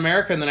 but in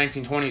America in the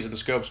 1920s at the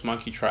Scopes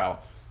monkey trial,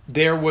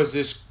 there was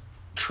this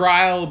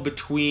trial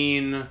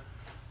between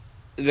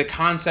the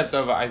concept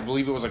of, I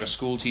believe it was like a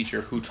school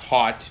teacher who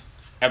taught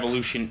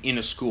evolution in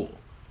a school.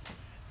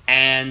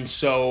 And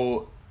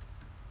so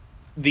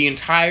the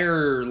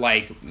entire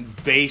like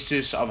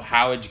basis of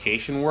how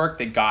education worked,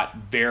 they got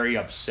very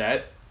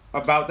upset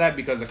about that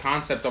because the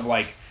concept of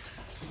like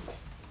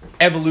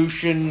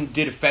evolution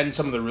did offend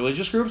some of the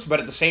religious groups, but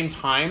at the same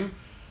time,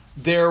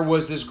 there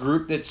was this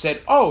group that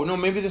said, oh, no,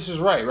 maybe this is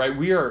right?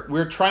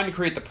 We're trying to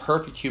create the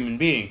perfect human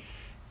being.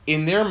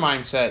 In their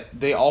mindset,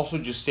 they also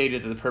just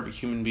stated that the perfect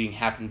human being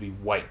happened to be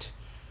white.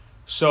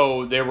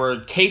 So there were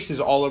cases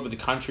all over the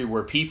country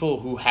where people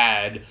who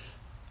had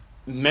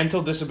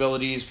mental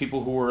disabilities,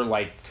 people who were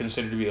like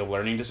considered to be a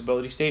learning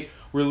disability state,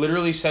 were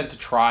literally sent to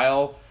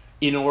trial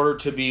in order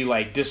to be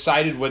like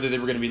decided whether they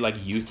were going to be like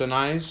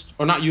euthanized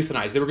or not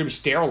euthanized. They were going to be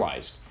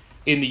sterilized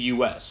in the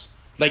U.S.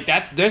 Like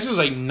this is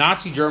a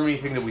Nazi Germany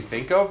thing that we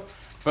think of,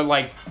 but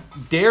like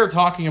they're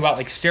talking about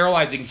like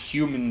sterilizing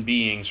human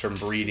beings from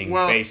breeding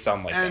based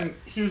on like that. And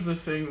here's the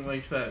thing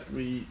like that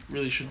we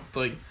really should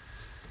like.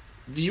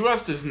 The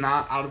U.S. is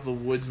not out of the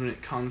woods when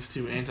it comes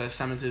to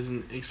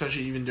anti-Semitism,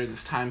 especially even during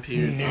this time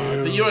period.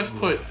 No. The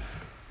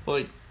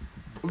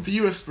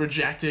U.S.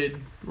 rejected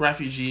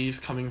refugees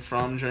coming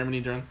from Germany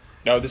during.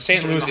 No, the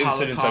St. during Louis the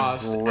incident's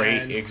Holocaust, a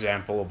great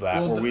example of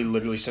that, where we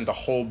literally sent a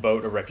whole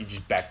boat of refugees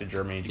back to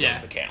Germany to go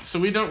to the camps. So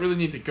we don't really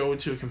need to go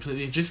into it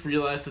completely. Just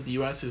realize that the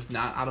U.S. is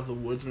not out of the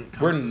woods when it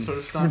comes to this sort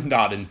of stuff. We're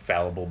not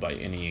infallible by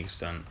any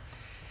extent.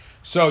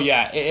 So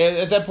yeah,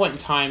 at that point in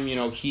time, you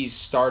know, we're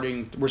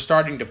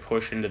starting to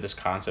push into this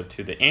concept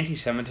too that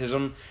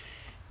anti-Semitism,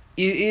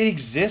 it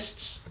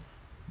exists,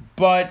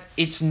 but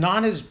it's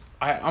not as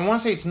I want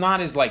to say it's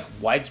not as like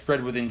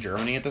widespread within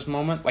Germany at this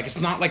moment. Like it's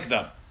not like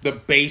the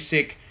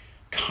basic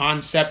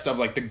concept of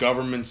like the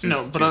government's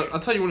No, but I'll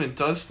tell you when it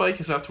does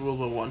spike is after World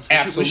War One. So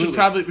Absolutely,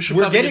 we should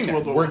probably get to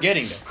World War We're One.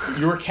 getting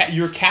there.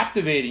 You're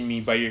captivating me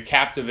by your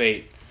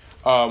Captivate.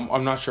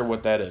 I'm not sure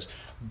what that is,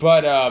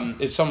 but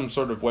it's some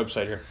sort of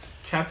website here.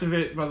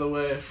 Captivate, by the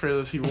way, for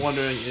those people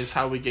wondering, is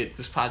how we get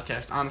this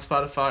podcast on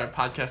Spotify. Our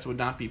podcast would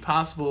not be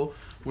possible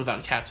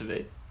without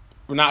Captivate.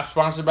 We're not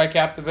sponsored by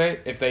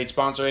Captivate. If they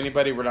sponsor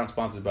anybody, we're not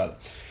sponsored by them.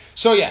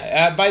 So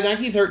yeah, by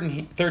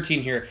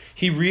 1913 here,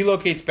 he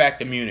relocates back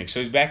to Munich. So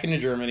he's back into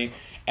Germany,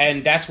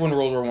 and that's when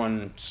World War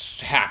I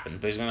happened.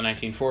 Basically in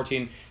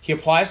 1914, he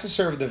applies to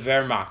serve the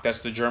Wehrmacht.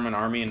 That's the German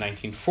army in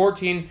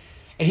 1914.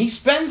 And he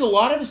spends a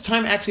lot of his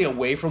time actually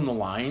away from the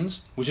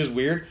lines, which is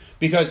weird,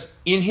 because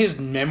in his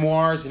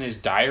memoirs and his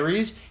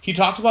diaries, he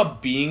talks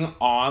about being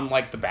on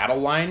like the battle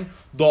line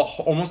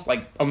almost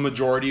like a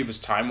majority of his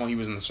time while he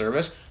was in the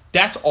service.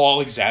 That's all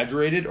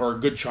exaggerated, or a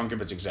good chunk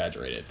of it's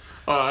exaggerated.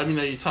 I mean,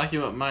 are you talking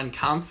about Mein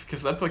Kampf?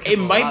 Because that book has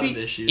a lot of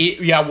issues.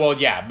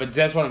 But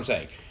that's what I'm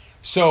saying.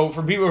 So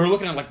for people who are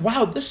looking at it like,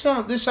 wow, this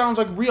sounds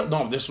like real.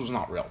 No, this was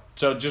not real.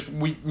 So just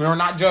we're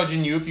not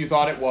judging you if you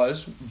thought it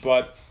was,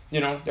 but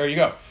there you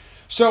go.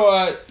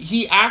 So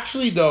he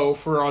actually, though,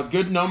 for a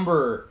good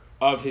number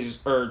of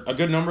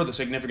the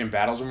significant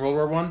battles in World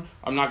War I,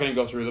 I'm not going to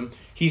go through them,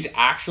 he's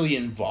actually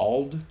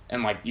involved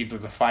in like either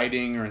the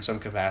fighting or in some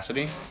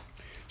capacity.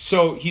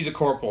 So he's a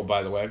corporal,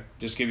 by the way,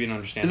 just to give you an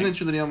understanding. Isn't it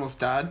true that he almost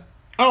died?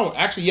 Oh,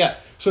 actually, yeah.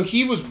 So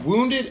he was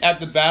wounded at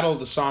the Battle of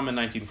the Somme in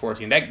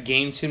 1914. That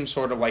gains him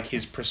sort of like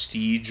his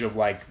prestige of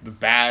like the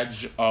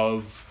badge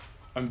of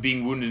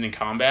being wounded in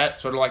combat,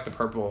 sort of like the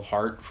Purple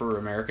Heart for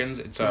Americans.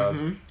 It's I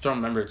don't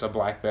remember, it's a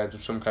black badge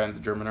of some kind of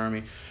the German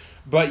army.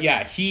 But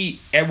yeah, he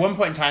at one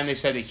point in time they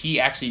said that he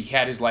actually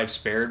had his life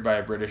spared by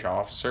a British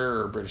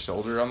officer or a British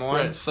soldier on the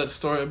line. Right, so that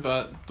story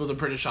about the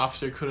British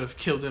officer could have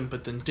killed him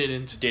but then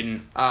didn't.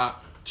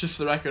 Just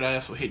for the record, I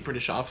also hate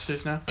British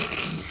officers now.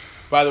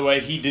 By the way,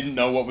 he didn't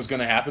know what was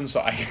going to happen,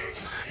 so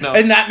No.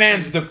 In that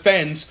man's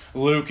defense,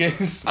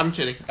 Lucas. I'm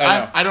kidding.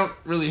 I don't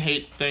really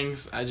hate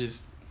things. I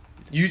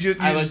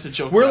like to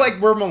joke. We're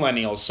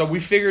millennials, so we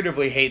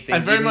figuratively hate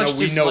things, even though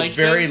we know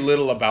very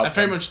little about them. I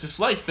very much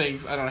dislike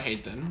things. I don't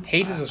hate them.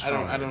 Hate is a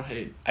strong word. I don't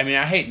hate. I mean,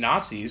 I hate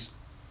Nazis,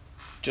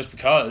 just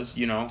because,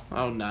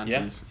 Oh,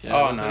 Nazis.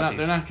 Yeah. Nazis.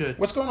 They're not good.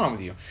 What's going on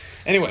with you?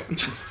 Anyway.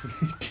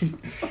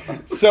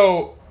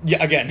 So,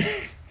 yeah, again.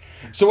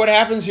 So what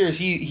happens here is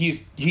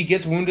he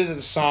gets wounded at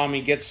the Somme.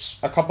 He gets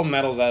a couple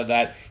medals out of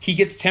that. He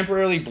gets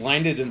temporarily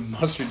blinded in a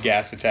mustard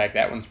gas attack.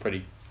 That one's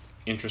pretty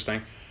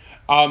interesting.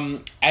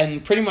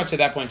 And pretty much at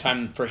that point in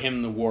time, for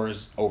him, the war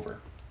is over.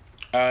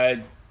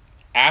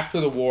 After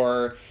the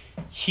war,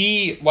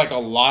 he, like a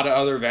lot of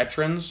other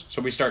veterans,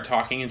 so we start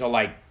talking into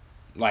like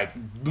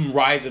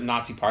rise of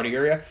Nazi Party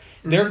area,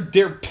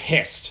 they're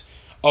pissed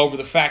over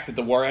the fact that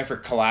the war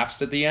effort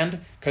collapsed at the end,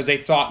 because they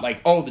thought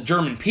like, oh, the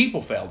German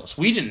people failed us,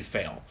 we didn't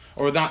fail,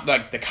 or not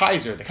like the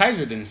Kaiser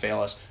didn't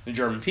fail us, the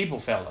German people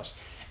failed us.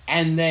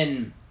 And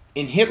then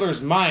in Hitler's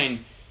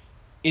mind,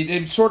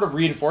 it sort of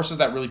reinforces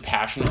that really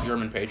passionate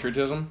German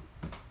patriotism,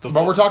 but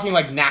we're talking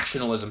like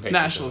nationalism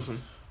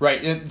patriotism.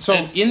 Right, in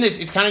this,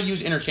 it's kind of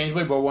used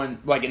interchangeably, but when,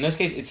 like, in this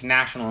case, it's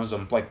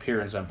nationalism, like,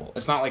 pure and simple.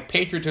 It's not like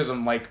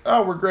patriotism, like,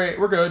 oh, we're great,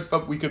 we're good,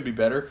 but we could be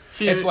better.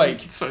 See, it's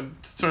like... Sorry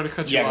to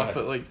cut you off,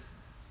 but, like,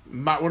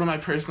 one of my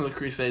personal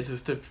crusades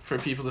is for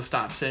people to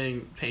stop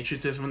saying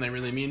patriotism when they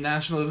really mean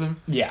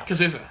nationalism. Yeah. Because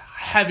there's a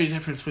heavy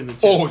difference between the two.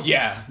 Oh,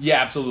 yeah.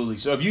 Yeah, absolutely.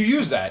 So if you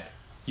use that,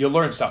 you'll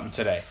learn something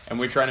today, and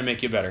we're trying to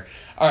make you better.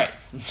 All right.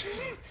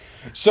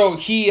 So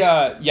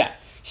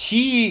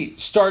he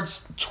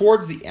starts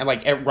towards the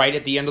right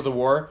at the end of the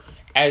war,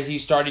 as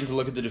he's starting to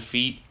look at the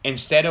defeat,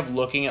 instead of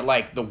looking at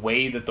like the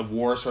way that the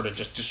war sort of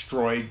just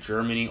destroyed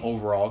Germany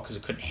overall because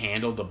it couldn't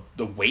handle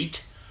the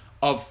weight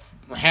of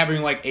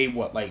having like a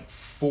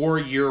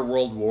 4-year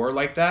world war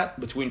like that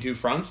between two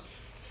fronts,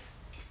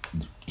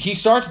 he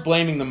starts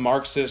blaming the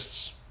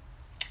Marxists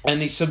and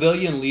the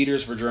civilian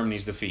leaders for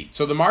Germany's defeat.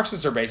 So the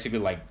Marxists are basically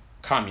like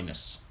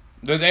communists.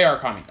 They are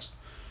communists.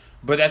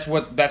 But that's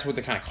what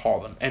they kind of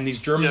call them. And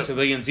these German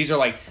civilians, these are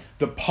like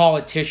the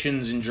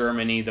politicians in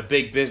Germany, the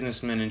big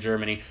businessmen in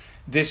Germany.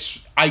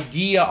 This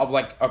idea of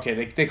like,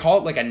 okay, they call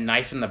it like a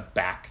knife in the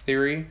back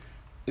theory.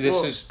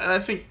 And I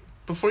think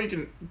before you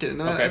can get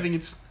into that, I think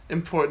it's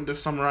important to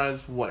summarize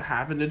what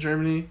happened to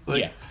Germany.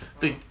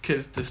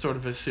 Because to sort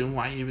of assume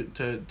why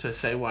to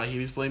say why he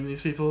was blaming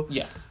these people.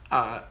 Yeah.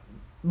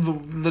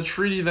 The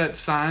treaty that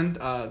signed,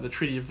 the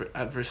treaty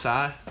at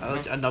Versailles,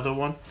 another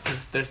one,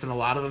 because there's been a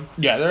lot of them.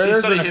 Yeah,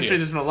 there's been a history. few.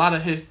 There's been a lot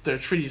of their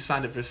treaties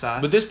signed at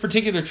Versailles. But this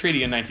particular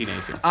treaty in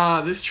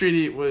 1918. This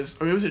treaty was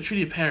a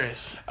Treaty of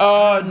Paris.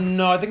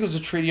 No, I think it was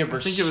a Treaty of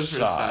Versailles. I think it was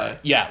Versailles.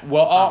 Yeah,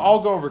 well,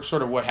 I'll go over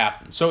sort of what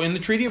happened. So in the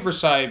Treaty of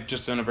Versailles,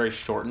 just in a very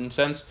shortened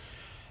sense,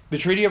 the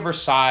Treaty of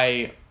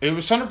Versailles, it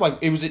was sort of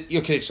like,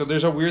 so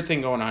there's a weird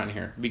thing going on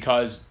here,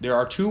 because there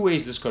are two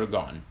ways this could have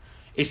gone.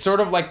 It's sort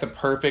of like the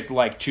perfect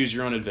like choose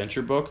your own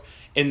adventure book,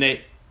 in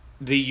that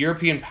the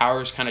European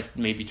powers kind of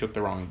maybe took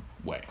the wrong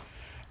way.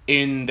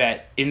 In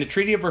that in the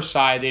Treaty of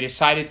Versailles, they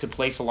decided to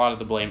place a lot of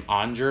the blame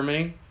on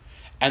Germany,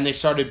 and they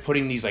started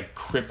putting these like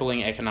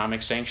crippling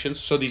economic sanctions.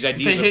 So these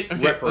ideas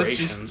of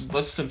reparations.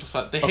 Let's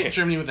simplify. They hit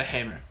Germany with a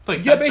hammer.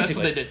 Basically. That's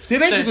what they did. They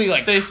basically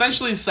they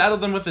essentially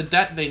saddled them with a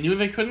debt they knew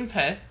they couldn't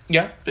pay.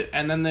 Yeah.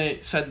 And then they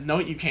said, no,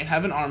 you can't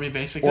have an army,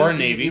 basically. Or a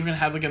navy. You can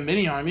have like a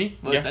mini army.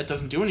 That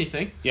doesn't do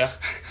anything. Yeah.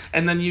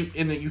 And then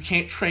you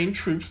can't train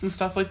troops and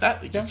stuff like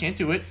that. You can't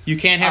do it. You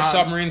can't have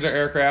submarines or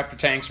aircraft or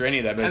tanks or any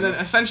of that business. And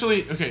then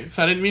essentially,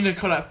 so I didn't mean to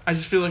cut up. I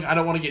just feel like I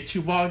don't want to get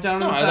too bogged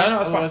down in the facts.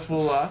 Otherwise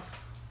we'll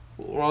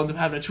end up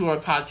having a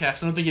 2-hour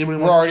podcast. I don't think anybody wants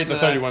to. We're already at the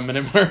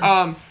 31-minute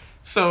mark.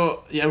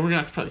 So, we're going to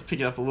have to probably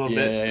pick it up a little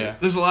bit. Yeah.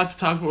 There's a lot to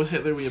talk about with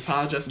Hitler. We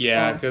apologize.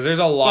 Yeah, because there's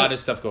a lot of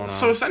stuff going on.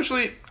 So,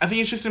 essentially, I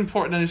think it's just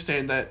important to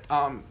understand that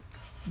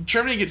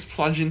Germany gets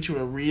plunged into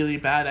a really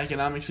bad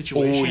economic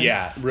situation. Oh,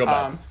 yeah, real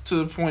bad. To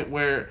the point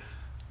where,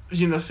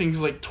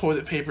 things like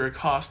toilet paper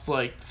cost,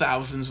 like,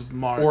 thousands of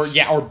marks.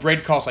 Or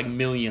bread costs, like,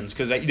 millions.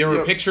 Because there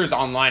were pictures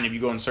online, if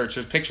you go and search,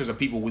 there's pictures of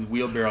people with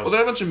wheelbarrows. Well,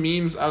 there are a bunch of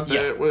memes out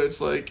there where it's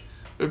like,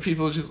 where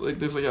people just like,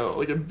 there's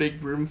like a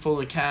big room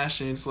full of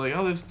cash, and it's like,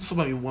 oh, this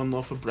might be one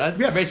loaf of bread.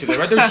 Yeah, basically,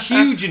 right? There's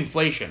huge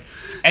inflation.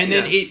 And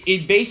then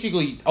it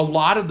basically, a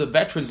lot of the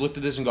veterans looked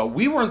at this and go,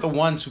 we weren't the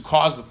ones who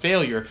caused the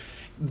failure.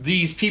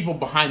 These people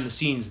behind the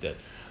scenes did.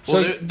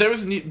 Well,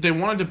 they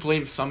wanted to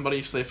blame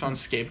somebody, so they found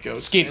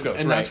scapegoats. And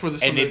right. That's where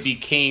it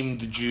became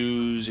the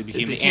Jews, it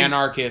became the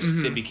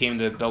anarchists, it became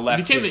the leftist. It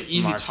became the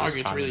easy Marxist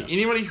targets, communists.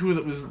 really. Anybody who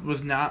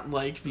was not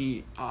like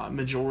the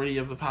majority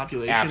of the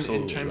population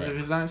in terms of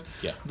his eyes,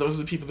 those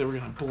are the people they were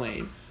going to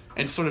blame.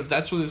 And sort of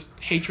that's where this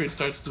hatred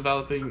starts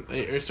developing,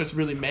 or starts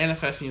really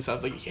manifesting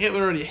itself. Like,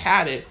 Hitler already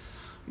had it,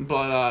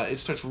 but it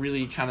starts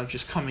really kind of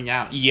just coming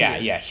out.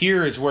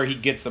 Here is where he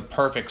gets the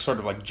perfect sort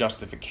of like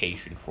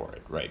justification for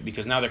it, right?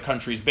 Because now the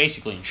country is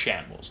basically in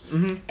shambles,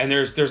 and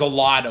there's a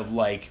lot of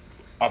like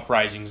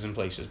uprisings in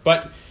places.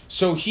 But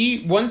so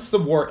once the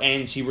war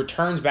ends, he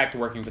returns back to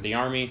working for the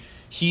army.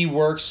 He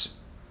works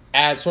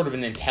as sort of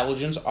an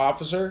intelligence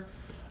officer.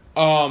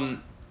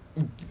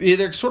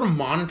 They're sort of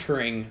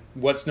monitoring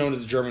what's known as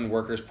the German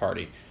Workers'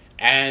 Party.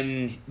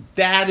 And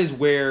that is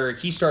where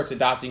he starts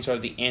adopting sort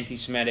of the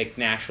anti-Semitic,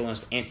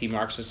 nationalist,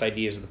 anti-Marxist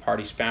ideas of the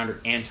party's founder,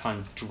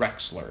 Anton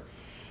Drexler.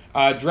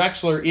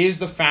 Drexler is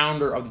the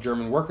founder of the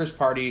German Workers'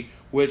 Party,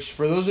 which,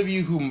 for those of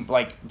you who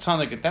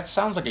that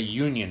sounds like a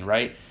union,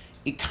 right?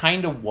 It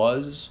kind of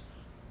was,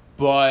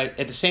 but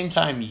at the same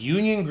time,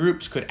 union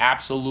groups could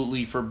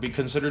absolutely, be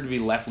considered to be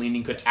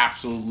left-leaning, could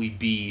absolutely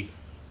be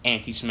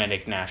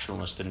anti-Semitic,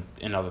 nationalist,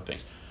 and other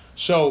things.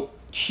 So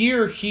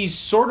here he's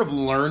sort of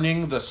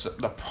learning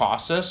the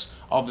process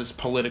of this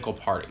political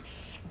party.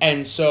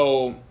 And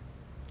so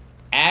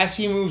as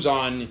he moves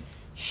on,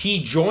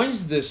 he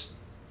joins this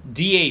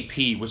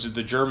DAP, which is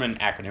the German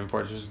acronym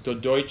for it, which is the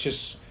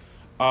Deutsches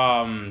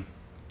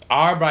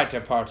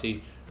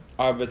Arbeiterparty,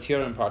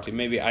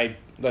 Arbeiterenparty,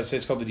 let's say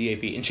it's called the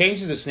DAP, and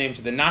changes its name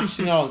to the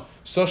National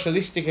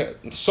Socialist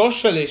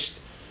Deutsches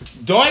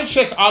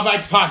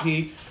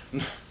Arbeiterparty.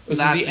 This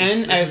is the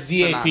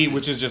NSDAP,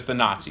 which is just the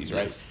Nazis,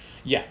 right? Yes.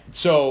 Yeah.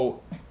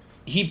 So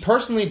he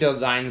personally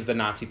designs the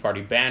Nazi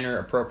Party banner,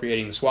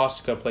 appropriating the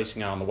swastika,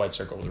 placing it on the white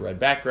circle with a red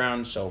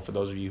background. So for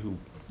those of you who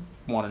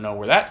want to know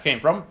where that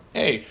came from,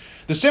 hey,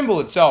 the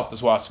symbol itself, the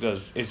swastika,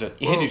 is a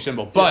Hindu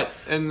symbol, but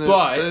the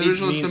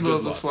original symbol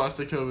of the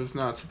swastika was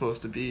not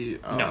supposed to be.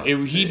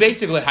 He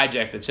basically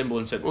hijacked that symbol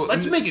and said,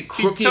 let's make it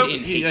crooked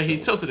and hate-filled. He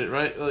tilted it,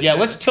 right?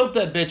 Let's tilt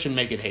that bitch and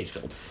make it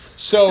hate-filled.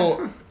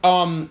 So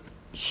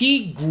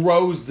he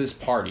grows this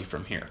party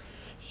from here.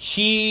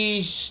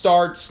 he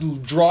starts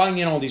drawing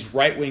in all these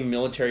right-wing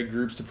military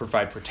groups to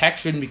provide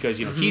protection because,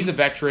 he's a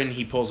veteran.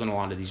 He pulls in a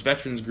lot of these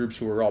veterans groups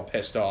who are all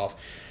pissed off.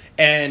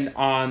 And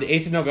on the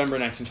 8th of November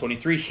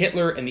 1923,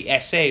 Hitler and the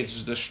SA, this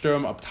is the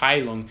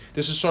Sturmabteilung,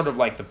 this is sort of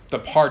like the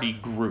party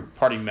group,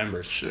 party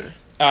members. Sure.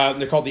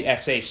 They're called the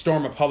SA,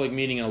 storm a public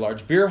meeting in a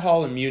large beer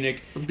hall in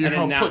Munich.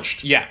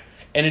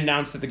 And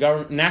announced that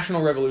the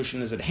national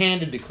revolution is at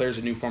hand and declares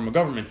a new form of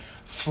government.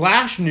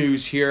 Flash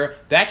news here,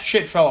 that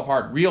shit fell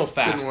apart real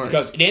fast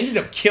because it ended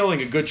up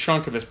killing a good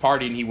chunk of his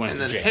party and he went to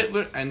jail. And then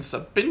Hitler ends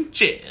up in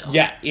jail.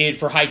 Yeah,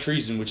 for high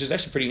treason, which is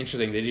actually pretty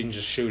interesting. They didn't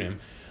just shoot him.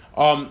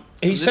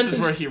 This is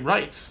where he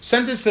writes.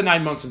 Sentenced to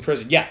 9 months in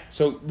prison. Yeah,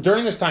 so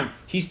during this time,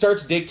 he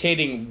starts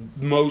dictating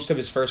most of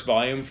his first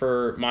volume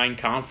for Mein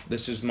Kampf.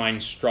 This is Mein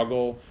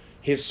Struggle,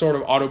 his sort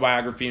of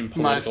autobiography and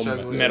political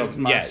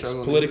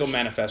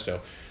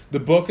manifesto. The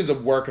book is a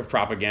work of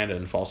propaganda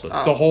and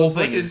falsehoods. The whole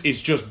thing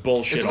is just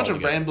bullshit. It's a bunch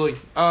of rambling.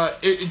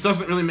 It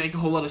doesn't really make a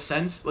whole lot of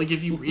sense. Like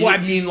if you read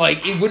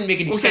it wouldn't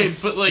make any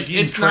sense. But like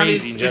it's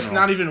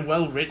not even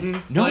well written.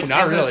 No, like,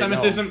 not really.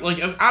 Anti-Semitism, no.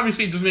 like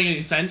obviously it doesn't make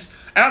any sense.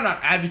 And I'm not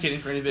advocating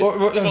for any of it.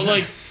 But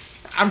like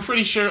I'm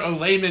pretty sure a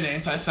layman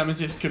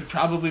anti-Semitist could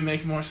probably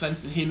make more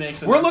sense than he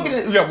makes.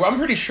 I'm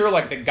pretty sure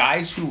like the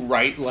guys who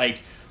write like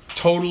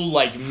total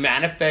like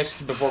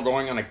manifest before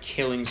going on a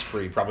killing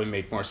spree probably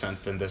make more sense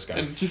than this guy.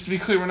 And just to be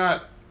clear, we're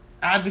not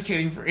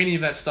advocating for any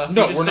of that stuff.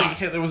 No, we're not.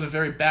 Hitler was a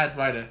very bad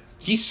writer.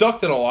 He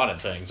sucked at a lot of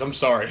things. I'm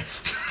sorry.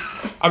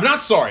 I'm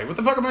not sorry. What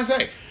the fuck am I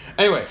saying?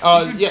 Anyway,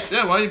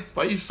 yeah. Why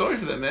are you sorry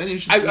for that, man? You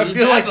should. I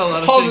feel like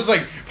Paul's just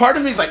like part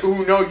of me is like,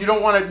 ooh, no, you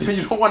don't want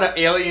to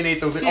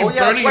alienate those. Oh yeah, burning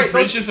that's right.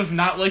 Bridges of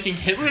not liking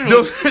Hitler.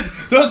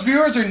 Those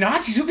viewers are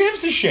Nazis. Who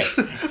gives a shit?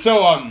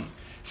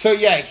 So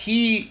yeah,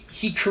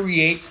 he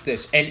creates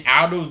this, and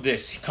out of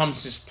this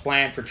comes this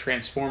plan for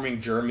transforming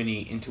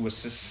Germany into a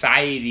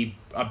society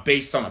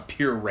based on a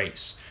pure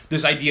race.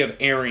 This idea of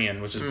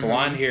Aryan, which is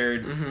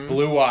blonde-haired,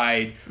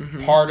 blue-eyed,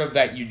 part of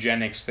that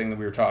eugenics thing that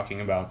we were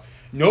talking about.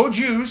 No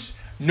Jews,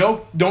 no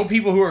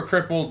people who are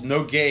crippled,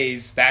 no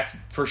gays, that's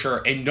for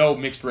sure, and no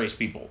mixed race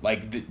people.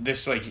 Like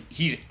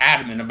he's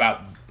adamant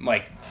about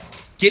like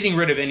getting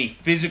rid of any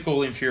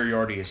physical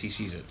inferiority as he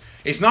sees it.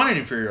 It's not an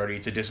inferiority,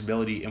 it's a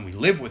disability, and we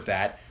live with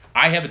that.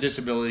 I have a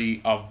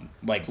disability of,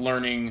 like,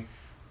 learning,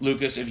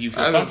 Lucas, if you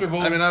feel comfortable.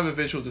 I have a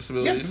visual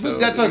disability. Yeah, so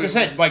that's like I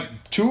said,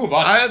 like, two of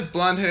us. I have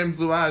blonde hair and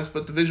blue eyes,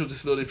 but the visual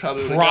disability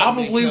probably would have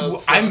gotten me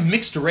killed, so. I'm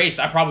mixed race,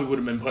 I probably would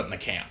have been put in the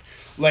camp.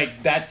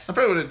 Like, that's... I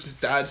probably would have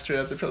just died straight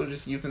up. They probably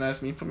just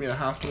euthanized me, put me in a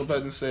hospital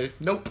bed and say,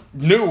 nope.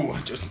 No,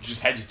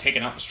 just had you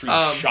taken out the street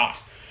and shot.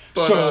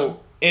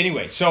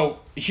 Anyway, so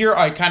here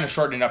I kind of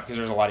shortened it up because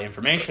there's a lot of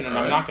information, and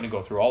I'm not going to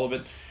go through all of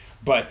it.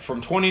 But from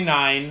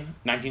 1929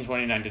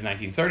 to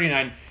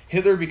 1939,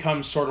 Hitler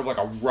becomes sort of like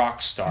a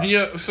rock star.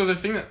 So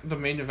the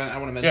main event I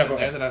want to mention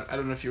that I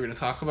don't know if you were going to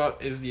talk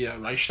about is the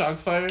Reichstag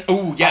fire.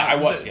 Oh, yeah, I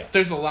was, yeah.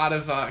 There's a lot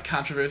of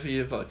controversy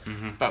about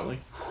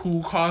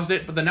who caused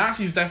it, but the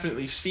Nazis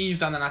definitely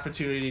seized on that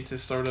opportunity to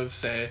sort of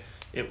say,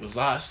 it was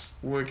us,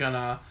 we're going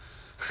to...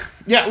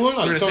 Yeah,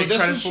 well, no. So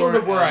this is sort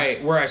of where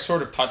I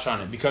sort of touch on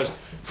it, because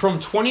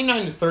from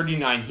 29 to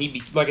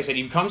 39, like I said,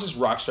 he becomes this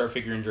rock star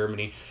figure in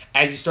Germany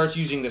as he starts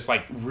using this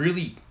like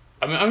really.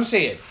 I'm gonna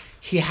say it.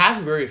 He has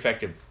a very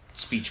effective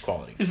speech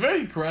quality. He's a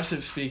very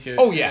aggressive speaker.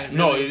 Oh yeah,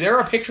 no, there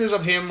are pictures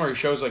of him where he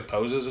shows like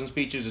poses and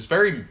speeches. It's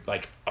very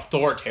like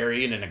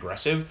authoritarian and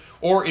aggressive.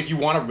 Or if you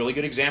want a really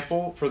good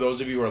example, for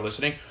those of you who are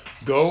listening,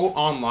 go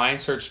online,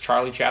 search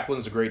Charlie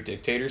Chaplin's The Great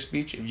Dictator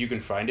speech, if you can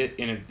find it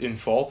in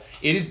full.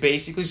 It is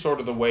basically sort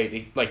of the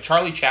way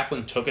Charlie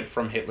Chaplin took it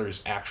from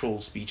Hitler's actual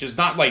speeches.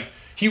 Not like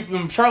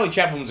Charlie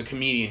Chaplin was a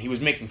comedian, he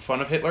was making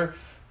fun of Hitler.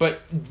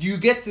 But you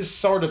get this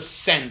sort of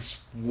sense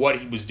what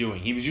he was doing.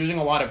 He was using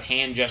a lot of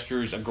hand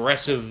gestures,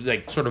 aggressive,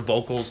 like sort of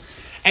vocals,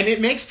 and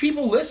it makes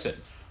people listen,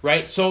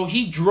 right? So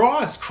he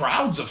draws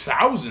crowds of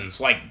thousands,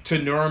 like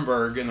to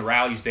Nuremberg and the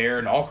rallies there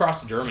and all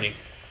across Germany.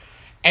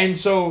 And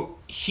so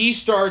he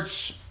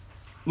starts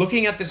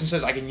looking at this and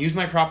says, I can use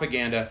my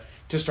propaganda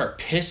to start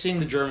pissing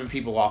the German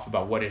people off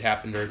about what had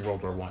happened during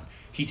World War I.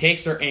 He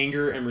takes their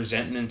anger and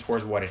resentment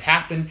towards what had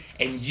happened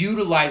and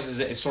utilizes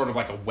it as sort of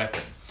like a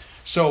weapon.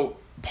 So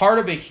part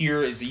of it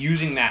here is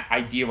using that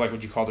idea of like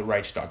what you call the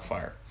Reichstag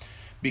fire.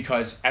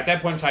 Because at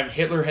that point in time,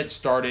 Hitler had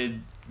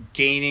started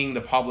gaining the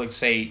public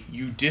say,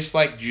 you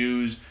dislike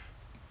Jews,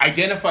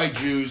 identify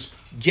Jews,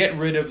 get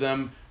rid of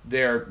them,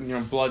 they're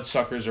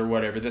bloodsuckers or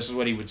whatever. This is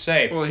what he would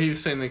say. Well, he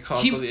was saying they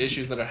caused all the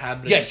issues that are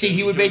happening. Yeah, see,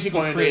 he would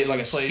basically create like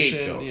a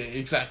scapegoat. Yeah,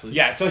 exactly.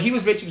 Yeah, so he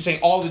was basically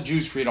saying all the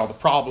Jews create all the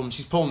problems.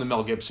 He's pulling the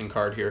Mel Gibson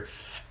card here.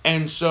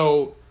 And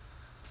so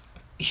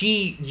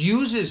he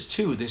uses,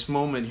 too, this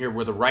moment here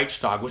where the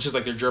Reichstag, which is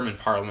like the German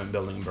parliament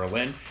building in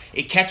Berlin,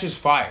 it catches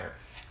fire.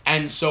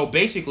 And so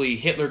basically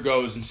Hitler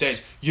goes and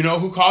says, you know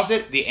who caused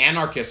it? The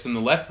anarchists and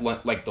the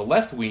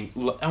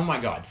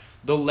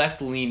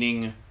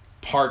left-leaning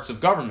parts of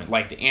government,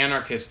 like the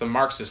anarchists, the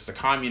Marxists, the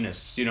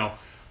communists,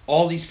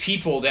 all these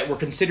people that were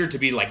considered to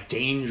be like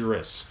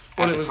dangerous.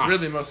 But it was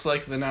really most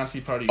likely the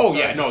Nazi Party. Oh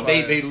yeah, no,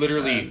 they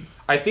literally.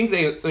 I think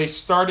they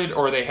started,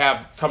 or they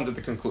have come to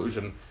the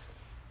conclusion.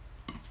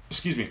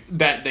 Excuse me,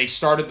 that they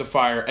started the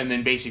fire and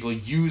then basically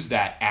used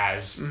that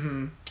as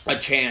a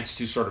chance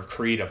to sort of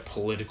create a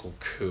political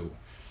coup.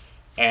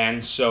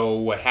 And so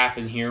what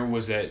happened here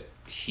was that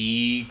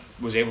he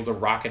was able to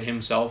rocket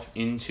himself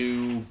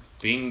into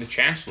being the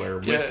chancellor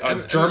with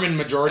a German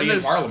majority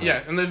in parliament.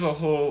 Yes, and there's a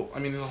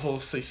whole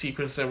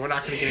sequence there. We're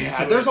not going to get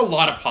into it. There's a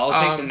lot of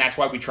politics, and that's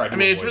why we tried to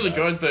avoid it's really that.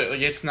 good, but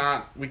like it's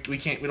not. We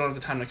don't have the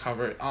time to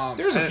cover it.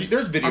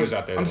 There's videos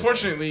out there.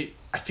 Unfortunately,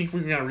 I think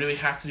we're gonna really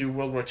have to do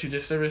World War II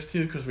disservice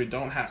too because we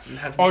don't have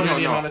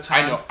amount of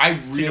time. I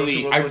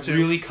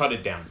really cut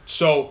it down.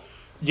 So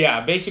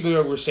yeah, basically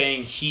what we're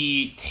saying,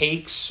 he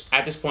takes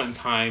at this point in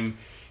time.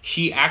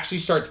 He actually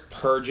starts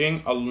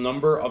purging a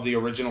number of the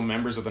original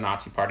members of the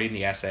Nazi Party in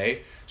the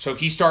SA. So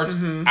he starts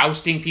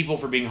ousting people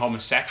for being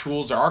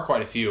homosexuals. There are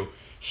quite a few.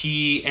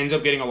 He ends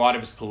up getting a lot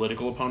of his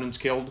political opponents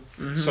killed.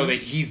 So that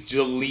he's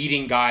the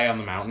leading guy on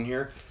the mountain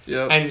here.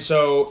 Yep. And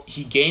so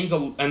he gains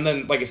and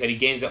then, like I said, he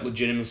gains that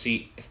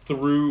legitimacy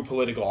through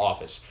political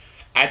office.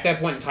 At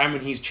that point in time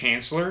when he's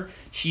chancellor,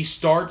 he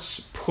starts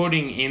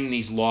putting in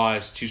these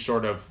laws to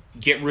sort of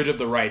get rid of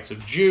the rights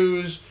of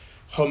Jews,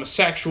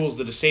 homosexuals,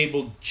 the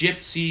disabled,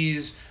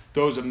 gypsies,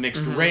 those of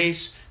mixed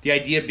race, the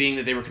idea being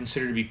that they were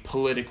considered to be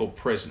political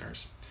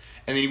prisoners.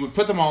 And then he would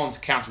put them all into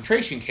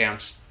concentration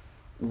camps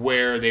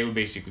where they would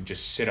basically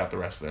just sit out the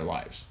rest of their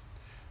lives.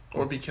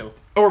 Or be killed.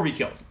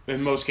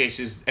 In most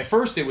cases. At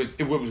first,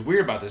 what was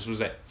weird about this was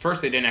that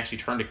first they didn't actually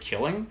turn to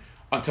killing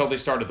until they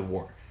started the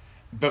war.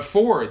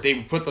 Before, they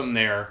would put them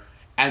there,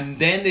 and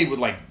then they would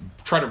like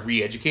try to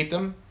re-educate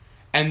them.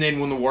 And then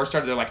when the war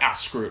started, they're like,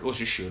 screw it, let's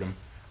just shoot them.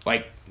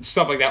 Like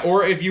stuff like that.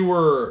 Or if you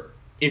were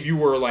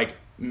like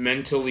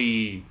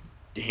mentally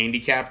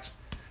handicapped,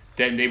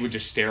 then they would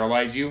just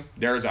sterilize you.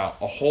 There's a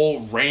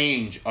whole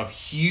range of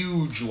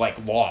huge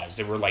like laws.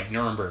 There were like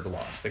Nuremberg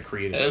laws that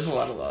created. There's a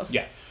lot of laws.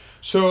 Yeah.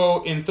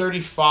 So in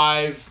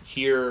 1935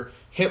 here,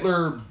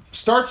 Hitler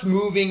starts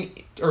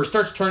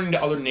turning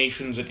to other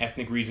nations and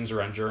ethnic regions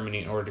around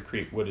Germany in order to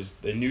create what is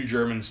the new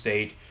German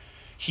state.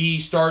 He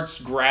starts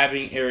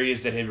grabbing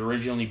areas that had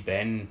originally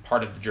been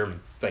part of the German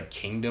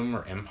kingdom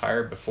or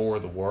empire before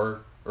the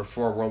war or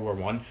before World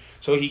War I.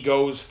 So he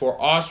goes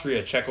for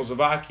Austria,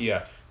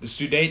 Czechoslovakia, the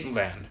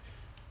Sudetenland,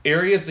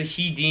 areas that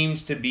he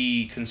deems to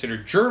be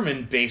considered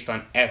German based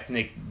on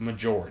ethnic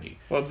majority.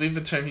 Well, I believe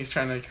the term he's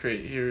trying to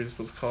create here is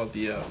what's called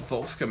the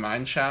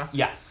Volksgemeinschaft.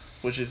 Yeah.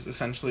 Which is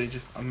essentially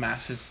just a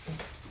massive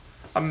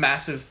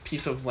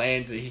piece of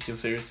land that he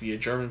considers to be a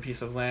German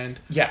piece of land.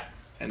 Yeah.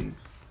 And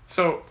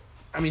so,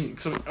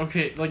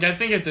 okay, like I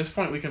think at this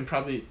point we can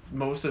probably,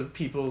 most of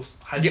people's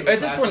high school at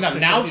this point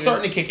now it's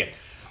starting to kick in.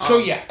 So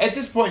yeah, at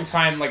this point in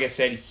time, like I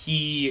said,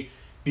 he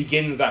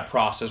begins that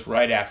process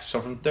right after.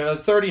 So from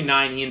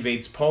 1939, he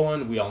invades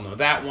Poland. We all know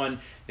that one.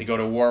 They go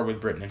to war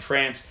with Britain and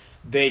France.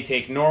 They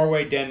take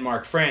Norway,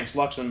 Denmark, France,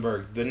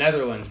 Luxembourg, the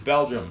Netherlands,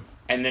 Belgium.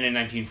 And then in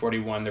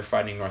 1941, they're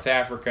fighting North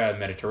Africa,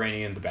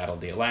 Mediterranean, the Battle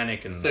of the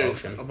Atlantic, and the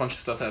ocean. A bunch of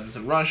stuff that happens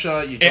in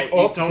Russia. You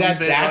don't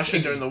invade Russia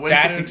during the winter.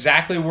 That's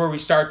exactly where we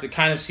start to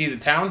kind of see the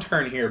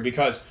downturn here,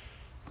 because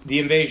the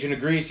invasion of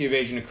Greece, the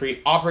invasion of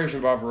Crete,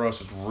 Operation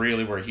Barbarossa is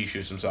really where he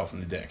shoots himself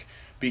in the dick.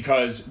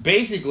 Because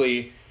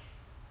basically,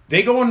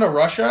 they go into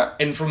Russia,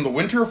 and from the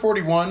winter of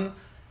 41,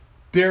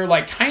 they're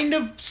like kind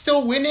of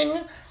still winning.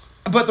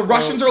 But the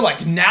Russians are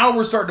like, now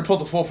we're starting to pull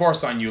the full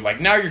force on you. Like,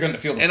 now you're going to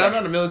feel the pressure. And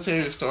I'm not a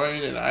military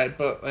historian, and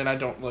I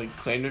don't like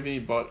claim to be,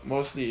 but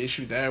most of the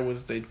issue there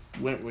was they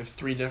went with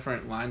 3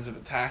 different lines of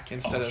attack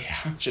instead of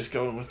just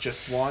going with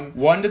just one.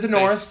 One to the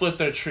north. They split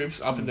their troops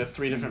up into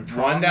 3 different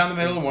prongs. One down the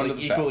middle and one to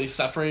the south. Equally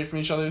separated from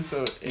each other.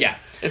 So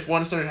if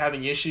one started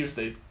having issues,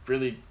 they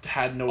really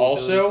had no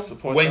ability to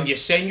support when them. you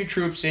send your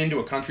troops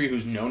into a country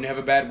who's known to have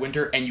a bad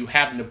winter, and you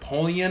have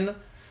Napoleon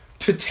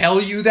to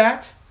tell you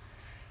that,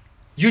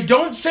 you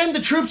don't send the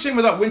troops in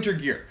without winter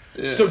gear.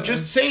 Yeah. So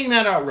just saying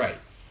that outright.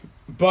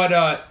 But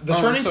the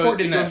turning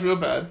point in that... It goes real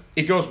bad.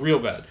 It goes real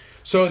bad.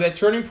 So that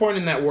turning point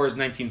in that war is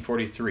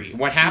 1943.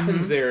 What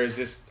happens there is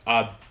this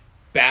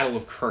Battle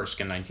of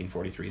Kursk in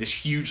 1943. This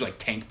huge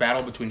tank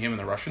battle between him and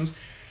the Russians.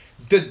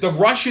 The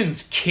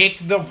Russians kick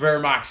the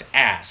Wehrmacht's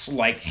ass,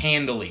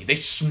 handily. They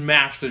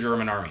smash the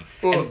German army.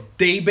 Well, and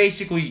they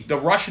basically... The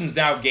Russians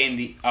now have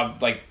gained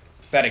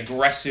that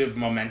aggressive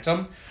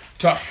momentum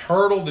to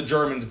hurdle the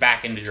Germans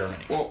back into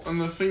Germany. Well, and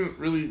the thing that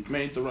really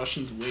made the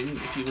Russians win,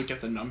 if you look at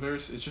the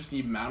numbers, is just the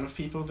amount of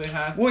people they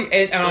had. Well,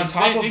 and on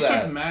top of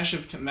that... They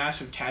took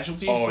massive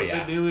casualties, but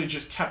they literally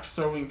just kept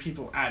throwing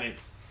people at it.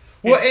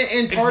 Well,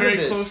 and part of it...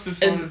 It's very close to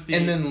sort of the...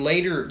 And then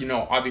later,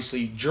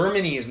 obviously,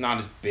 Germany is not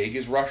as big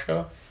as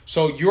Russia.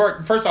 So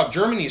first off,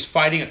 Germany is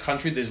fighting a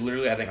country that is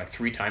literally, I think,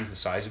 3 times the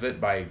size of it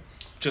by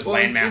just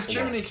land mass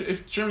alone.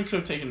 If Germany could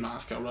have taken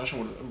Moscow,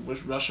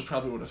 Russia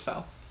probably would have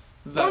fell.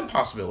 One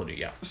possibility,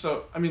 yeah.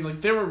 So, I mean,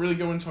 like, they were really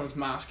going towards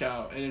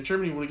Moscow, and if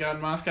Germany would have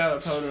gotten Moscow,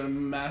 it probably would have been a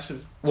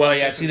massive... Well,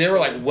 yeah, see, they were,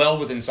 like, well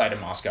within sight of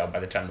Moscow by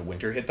the time the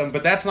winter hit them,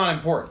 but that's not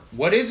important.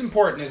 What is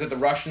important is that the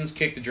Russians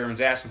kicked the Germans'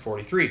 ass in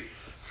 43.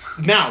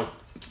 Now,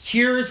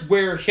 here's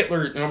where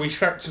Hitler, and we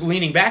start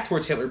leaning back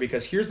towards Hitler,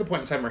 because here's the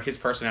point in time where his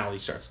personality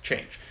starts to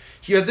change.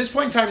 At this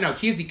point in time now,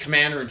 he's the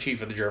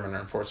commander-in-chief of the German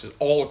armed forces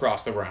all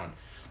across the realm.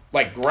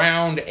 Like,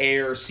 ground,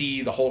 air,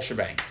 sea, the whole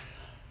shebang.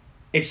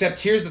 Except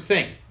here's the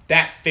thing.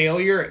 That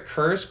failure at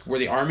Kursk, where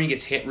the army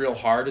gets hit real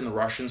hard and the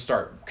Russians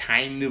start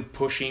kind of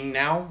pushing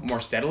now more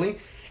steadily,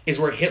 is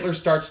where Hitler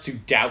starts to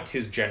doubt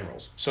his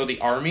generals. So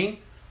the army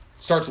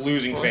starts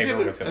losing favor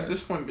with Hitler. At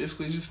this point,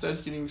 basically, just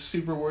starts getting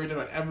super worried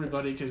about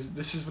everybody because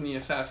this is when the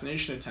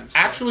assassination attempts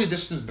start. Actually,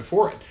 this is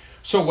before it.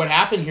 So what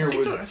happened here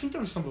was... I think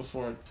there was some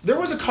before it. There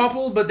was a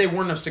couple, but they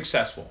weren't as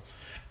successful.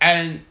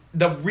 And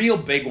the real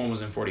big one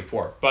was in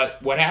 44.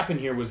 But what happened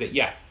here was that,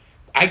 yeah,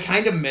 I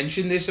kind of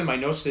mentioned this in my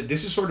notes that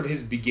this is sort of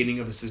his beginning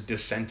of his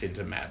descent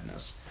into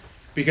madness.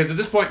 Because at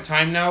this point in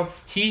time now,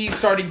 he's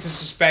starting to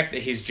suspect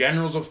that his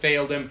generals have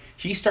failed him.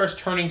 He starts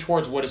turning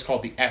towards what is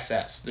called the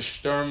SS, the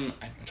Sturm.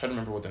 I'm trying to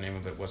remember what the name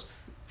of it was.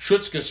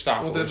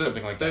 Schutzgestapo or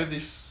something like that. They're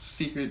these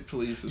secret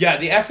police. Yeah,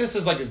 the SS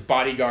is like his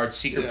bodyguard,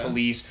 secret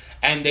police.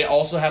 And they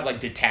also have like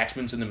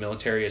detachments in the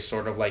military as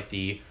sort of like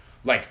the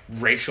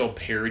racial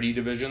parity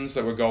divisions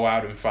that would go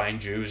out and find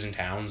Jews in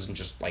towns and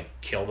just like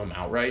kill them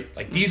outright.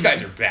 Like these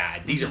guys are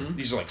bad. These are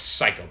like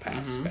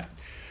psychopaths bad.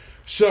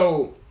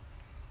 So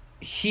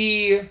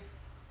he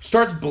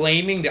starts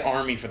blaming the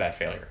army for that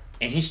failure.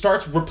 And he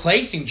starts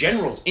replacing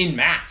generals en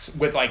masse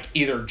with like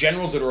either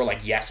generals that are like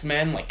yes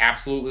men, like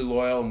absolutely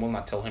loyal and will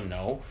not tell him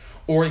no,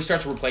 or he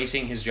starts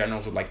replacing his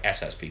generals with like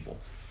SS people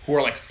who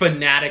are like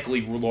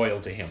fanatically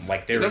loyal to him.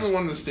 Like the number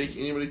one mistake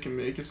anybody can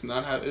make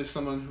is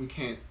someone who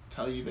can't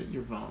tell you that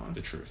you're wrong.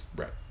 The truth,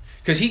 right?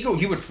 Because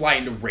he would fly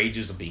into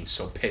rages of being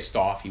so pissed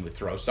off, he would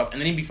throw stuff,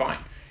 and then he'd be fine.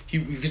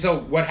 So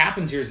what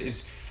happens here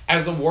is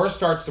as the war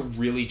starts to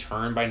really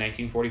turn by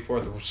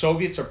 1944, the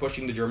Soviets are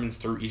pushing the Germans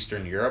through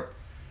Eastern Europe.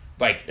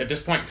 Like at this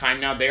point in time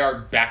now, they are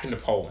back into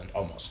Poland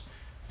almost.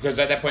 Because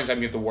at that point in time,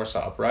 you have the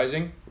Warsaw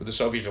Uprising, where the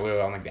Soviets are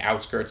literally on like the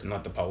outskirts and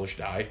let the Polish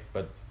die.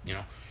 But you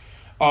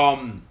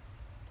know,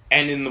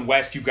 and in the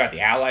West, you've got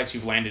the Allies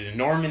who've landed in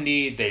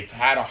Normandy. They've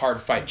had a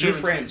hard fight. The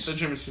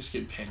Germans just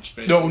get pinched,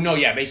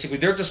 basically. Basically.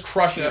 They're just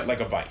crushing it like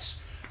a vice.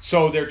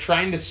 So they're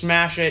trying to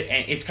smash it,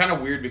 and it's kind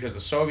of weird because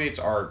the Soviets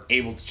are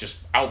able to just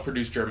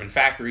outproduce German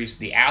factories.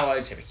 The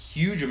Allies have a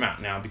huge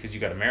amount now because you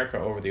got America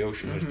over the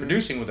ocean who's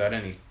producing without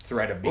any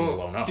threat of being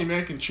blown up. The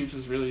American troops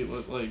is really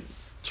what, like,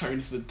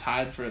 turns the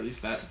tide for at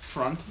least that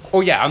front.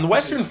 Oh, yeah, on the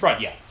Western Front,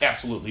 yeah,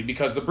 absolutely.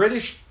 Because the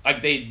British,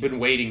 like, they'd been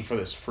waiting for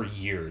this for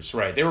years,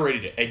 right? They were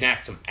ready to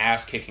enact some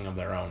ass-kicking of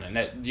their own, and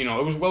that, you know,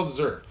 it was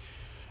well-deserved.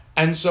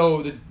 And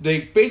so they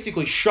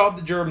basically shoved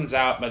the Germans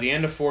out by the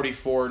end of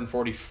 44 and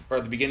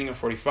the beginning of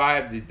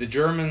 45. The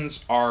Germans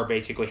are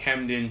basically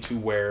hemmed into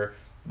where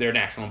their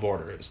national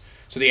border is.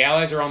 So the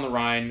Allies are on the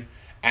Rhine,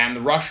 and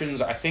the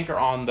Russians, I think, are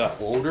on the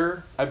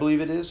Oder, I believe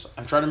it is.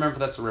 I'm trying to remember if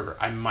that's the river.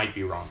 I might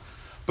be wrong.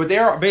 But they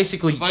are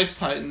basically... Vice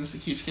tightens.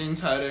 It keeps getting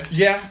tighter.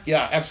 Yeah,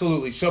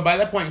 absolutely. So by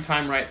that point in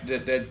time, right,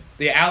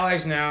 the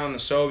Allies now and the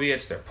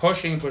Soviets, they're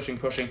pushing.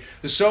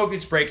 The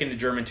Soviets break into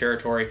German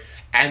territory,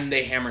 and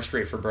they hammer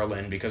straight for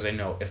Berlin because they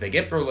know if they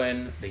get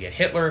Berlin, they get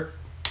Hitler,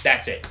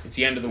 that's it. It's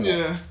the end of the war.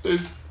 Yeah,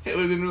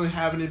 Hitler didn't really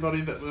have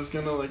anybody that was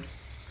going to, like,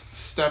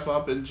 step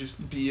up and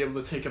just be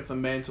able to take up the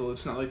mantle.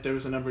 It's not like there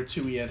was a number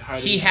two he had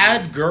hiding. He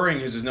had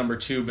Goering as his number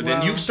two, but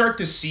then you start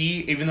to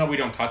see, even though we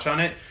don't touch on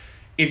it,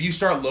 if you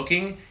start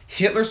looking,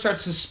 Hitler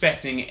starts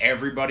suspecting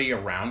everybody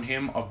around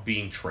him of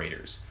being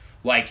traitors.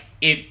 Like,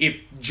 if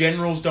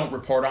generals don't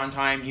report on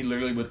time, he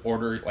literally would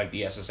order, like,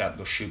 the SS out to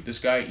go shoot this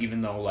guy,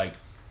 even though, like,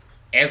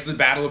 as the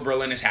Battle of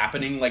Berlin is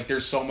happening, like,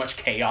 there's so much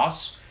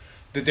chaos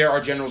that there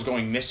are generals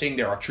going missing,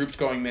 there are troops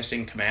going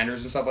missing,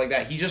 commanders and stuff like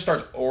that. He just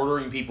starts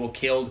ordering people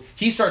killed.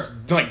 He starts,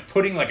 like,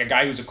 putting, like, a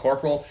guy who's a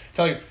corporal,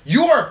 telling him,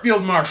 you are a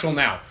field marshal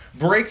now.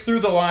 Break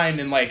through the line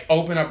and, like,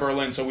 open up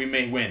Berlin so we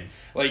may win.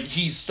 Like,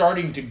 he's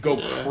starting to go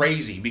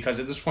crazy because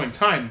at this point in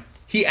time,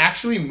 he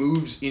actually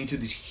moves into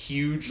this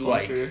huge,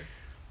 like,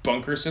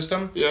 bunker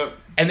system. Yep.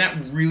 And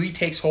that really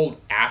takes hold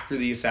after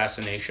the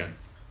assassination.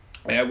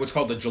 What's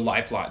called the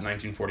July Plot in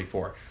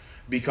 1944.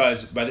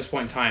 Because by this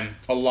point in time,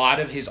 a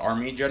lot of his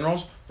army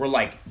generals were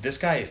like, this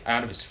guy is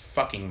out of his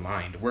fucking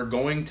mind. We're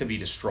going to be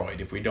destroyed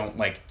if we don't,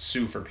 like,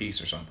 sue for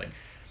peace or something.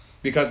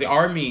 Because the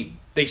army,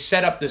 they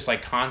set up this,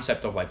 like,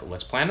 concept of, like,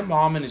 let's plant a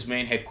bomb in his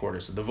main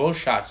headquarters, the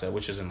Wolfschatze,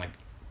 which is in, like,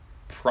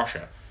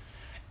 Prussia,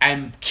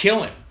 and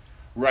kill him,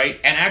 right?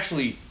 And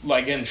actually,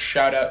 like, again,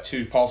 shout out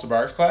to Paul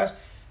Sabar's class,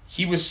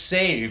 he was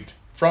saved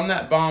from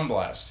that bomb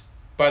blast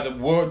by the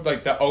wood,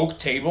 like, the oak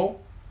table.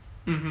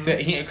 That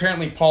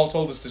apparently Paul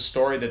told us the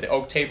story that the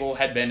oak table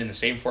had been in the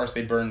same forest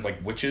they burned,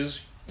 like, witches,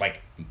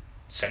 like,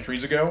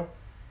 centuries ago.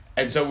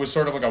 And so it was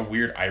sort of like a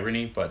weird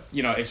irony, but,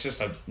 you know, it's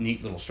just a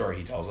neat little story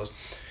he tells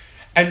us.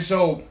 And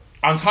so,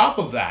 on top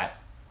of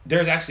that,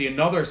 there's actually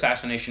another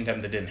assassination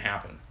attempt that didn't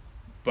happen.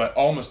 but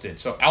almost did.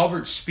 So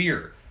Albert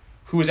Speer,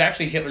 who was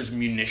actually Hitler's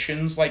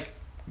munitions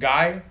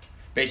guy,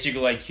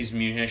 basically like his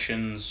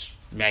munitions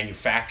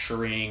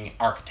manufacturing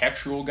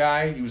architectural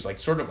guy. He was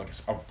sort of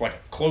like a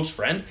close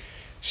friend.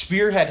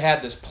 Speer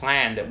had this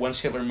plan that once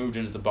Hitler moved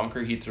into the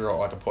bunker, he'd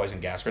throw a poison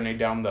gas grenade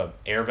down the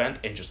air vent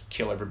and just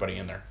kill everybody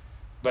in there.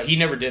 But he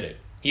never did it.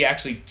 He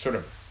actually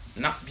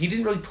he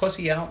didn't really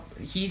pussy out.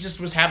 He just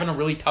was having a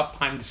really tough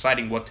time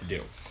deciding what to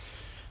do.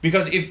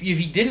 Because if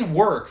he didn't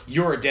work,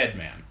 you're a dead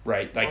man,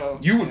 right?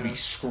 You would be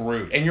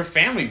screwed, and your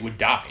family would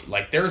die.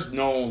 There's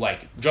no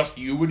just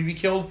you would be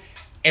killed.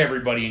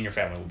 Everybody in your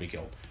family would be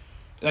killed.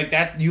 He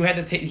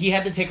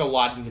had to take a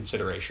lot in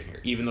consideration here,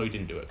 even though he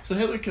didn't do it. So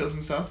Hitler kills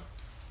himself.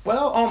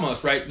 Well,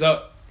 almost, right?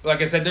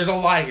 Like I said, there's a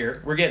lot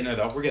here. We're getting there,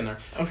 though. We're getting there.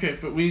 Okay,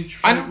 but we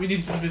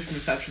need to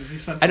misconceptions. We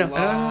spent a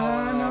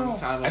long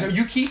time. I know.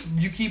 You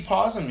keep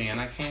pausing me,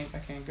 and I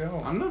can't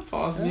go. I'm not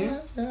pausing you.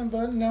 Yeah,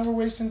 but now we're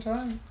wasting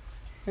time.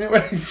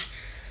 Anyway,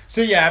 so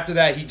yeah, after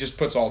that, he just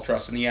puts all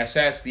trust in the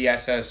SS. The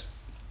SS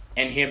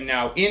and him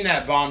now in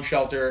that bomb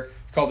shelter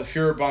called the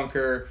Fuhrer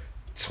Bunker,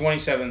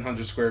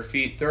 2,700 square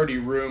feet, 30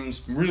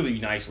 rooms, really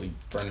nicely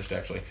furnished,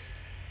 actually.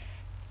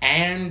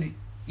 And,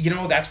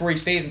 that's where he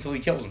stays until he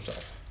kills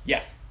himself.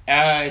 Yeah.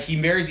 He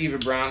marries Eva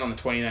Braun on the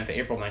 29th of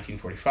April,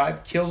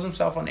 1945. Kills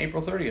himself on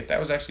April 30th. That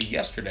was actually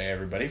yesterday,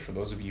 everybody, for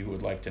those of you who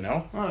would like to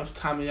know. Oh, it's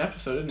time of the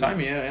episode, isn't it? Time,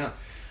 yeah.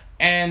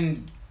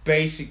 And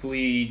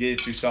basically did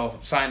it through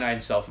cyanide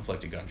and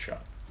self-inflicted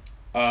gunshot.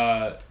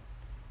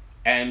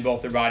 And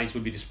both their bodies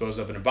would be disposed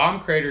of in a bomb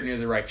crater near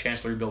the Reich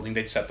Chancellery building.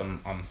 They'd set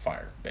them on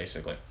fire,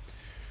 basically.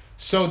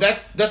 So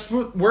that's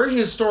where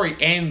his story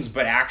ends,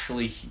 but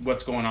actually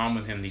what's going on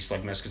with him, these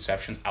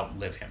misconceptions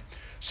outlive him.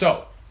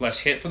 So let's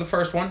hit for the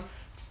first one.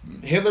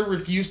 Hitler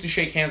refused to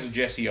shake hands with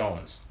Jesse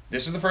Owens.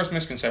 This is the first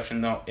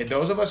misconception, though.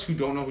 Those of us who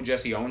don't know who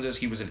Jesse Owens is,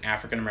 he was an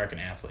African-American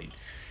athlete.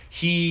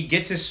 He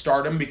gets his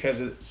stardom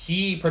because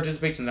he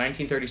participates in the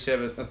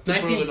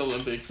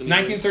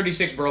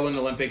 1936 Berlin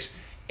Olympics.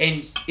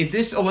 And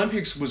this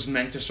Olympics was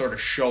meant to sort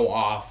of show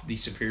off the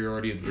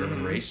superiority of the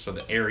German race, so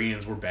the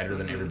Aryans were better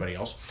than everybody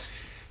else.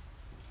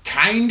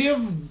 Kind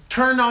of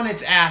turned on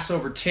its ass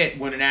over tit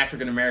when an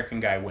African-American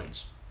guy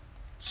wins.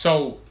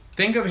 So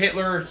think of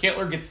Hitler.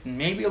 Hitler gets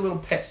maybe a little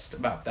pissed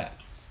about that,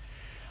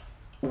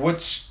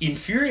 which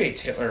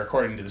infuriates Hitler,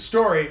 according to the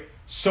story.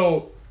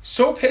 So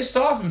pissed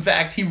off, in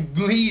fact, he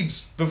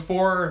leaves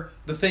before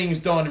the thing's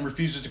done and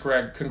refuses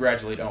to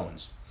congratulate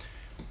Owens.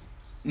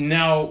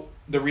 Now,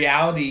 the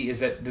reality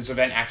is that this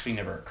event actually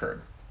never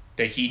occurred,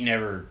 that he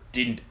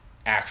didn't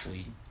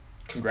actually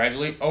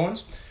congratulate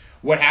Owens.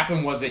 What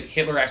happened was that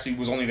Hitler actually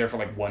was only there for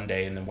 1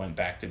 day and then went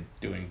back to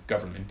doing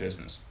government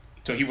business.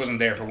 So he wasn't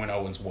there for when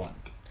Owens won.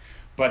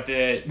 But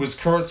it was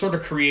sort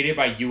of created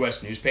by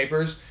U.S.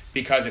 newspapers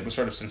because it was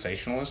sort of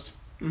sensationalist.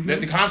 Mm-hmm.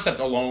 The concept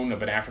alone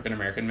of an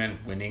African-American man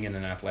winning in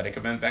an athletic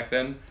event back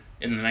then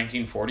in the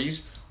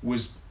 1940s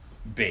was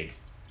big,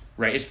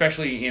 right?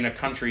 Especially in a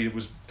country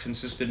that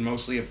consisted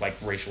mostly of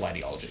racial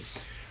ideology.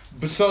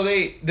 But so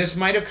this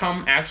might have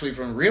come actually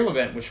from a real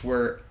event, which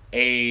were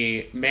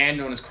a man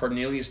known as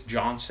Cornelius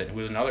Johnson, who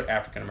was another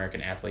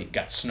African-American athlete,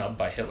 got snubbed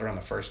by Hitler on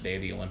the first day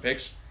of the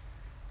Olympics.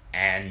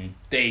 And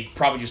they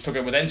probably just took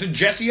it with it. And so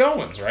Jesse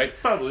Owens, right?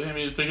 Probably. I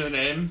mean, it's bigger the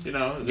name, It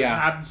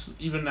happens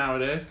even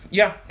nowadays.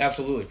 Yeah,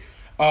 absolutely.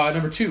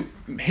 Number 2,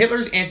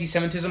 Hitler's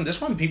anti-Semitism,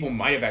 this one people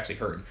might have actually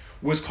heard,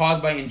 was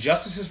caused by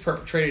injustices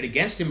perpetrated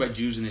against him by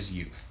Jews in his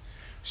youth.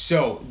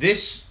 So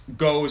this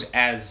goes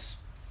as...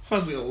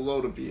 Sounds like a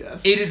load of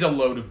BS. It is a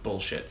load of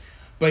bullshit.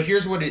 But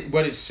here's what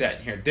is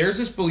said here. There's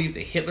this belief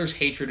that Hitler's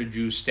hatred of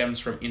Jews stems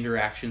from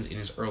interactions in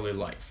his early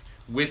life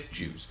with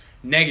Jews.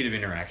 Negative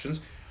interactions.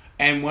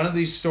 And one of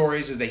these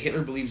stories is that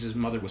Hitler believes his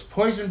mother was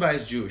poisoned by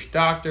his Jewish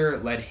doctor,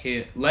 led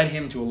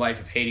him to a life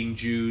of hating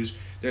Jews.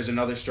 There's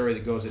another story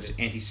that goes that his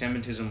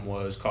anti-Semitism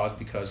was caused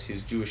because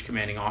his Jewish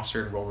commanding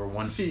officer in World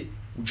War I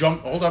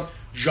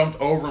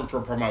jumped over him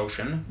for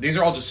promotion. These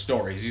are all just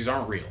stories. These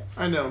aren't real.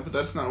 I know, but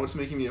that's not what's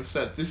making me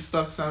upset. This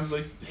stuff sounds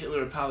like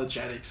Hitler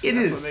apologetics. It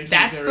is.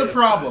 That's the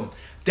problem.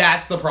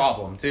 That's the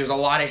problem. There's a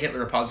lot of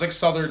Hitler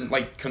apologetics, like Southern,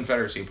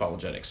 Confederacy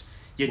apologetics.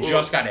 You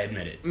just got to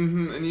admit it.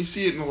 Mm-hmm, and you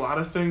see it in a lot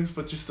of things,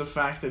 but just the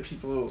fact that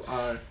people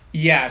are...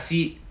 Yeah,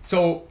 see,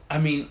 so, I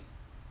mean,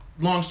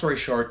 long story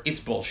short,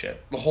 it's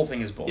bullshit. The whole thing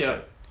is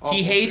bullshit. Yeah,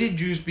 he hated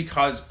Jews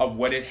because of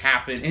what had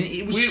happened, and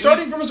it was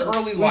starting from his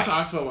early life. We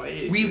talked about why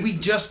he hated Jews. We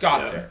just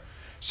got there.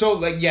 So,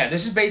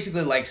 this is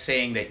basically like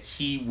saying that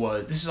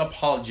this is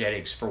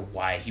apologetics for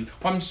why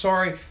I'm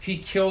sorry, he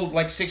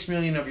killed 6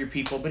 million of your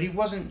people, but he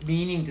wasn't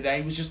meaning to that.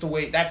 He was just the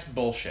way, that's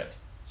bullshit.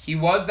 He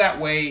was that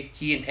way.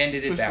 He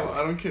intended it that way.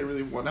 I don't care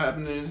really what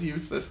happened in his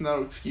youth. That's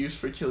no excuse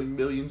for killing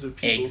millions of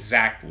people.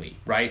 Exactly,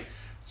 right?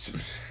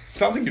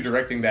 Sounds like you're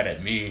directing that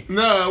at me.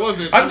 No, I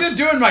wasn't. I'm just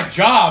doing my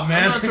job,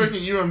 man. I'm not directing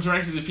at you. I'm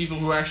directing at people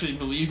who actually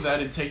believe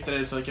that and take that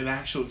as an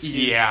actual excuse.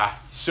 Yeah.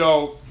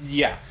 So,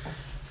 yeah.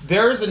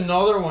 There's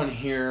another one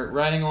here,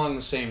 riding along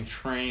the same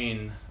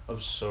train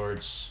of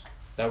sorts.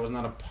 That was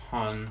not a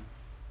pun.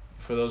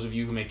 For those of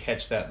you who may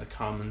catch that in the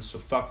comments, so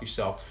fuck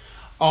yourself.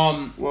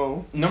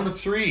 Whoa. Number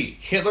 3,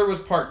 Hitler was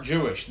part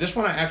Jewish. This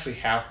one I actually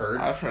have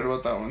heard. I've heard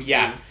about that one.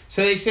 Yeah. Too.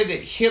 So they said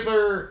that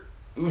Hitler,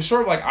 it was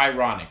sort of like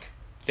ironic.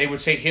 They would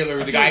say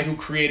Hitler, the guy who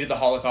created the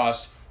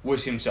Holocaust,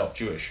 was himself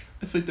Jewish.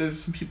 I think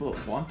there's some people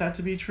that want that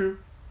to be true.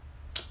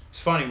 It's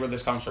funny where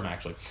this comes from,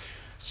 actually.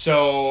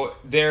 So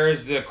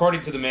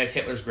according to the myth,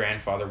 Hitler's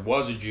grandfather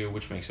was a Jew,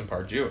 which makes him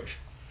part Jewish.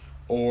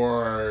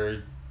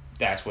 Or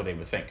that's what they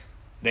would think.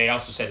 They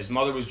also said his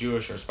mother was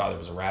Jewish or his father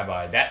was a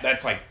rabbi.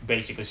 That's like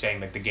basically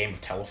saying like the game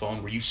of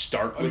telephone where you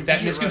start with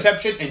that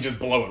misconception and just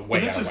blow it way out of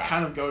whack. This is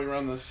kind of going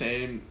around the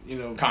same,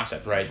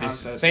 concept, right?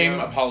 Same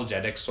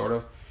apologetics, sort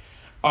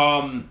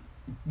of.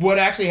 What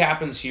actually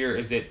happens here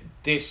is that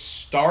this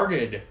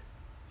started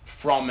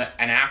from an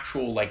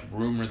actual like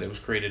rumor that was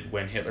created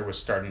when Hitler was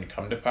starting to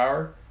come to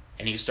power,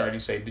 and he was starting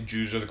to say the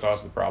Jews are the cause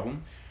of the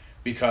problem,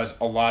 because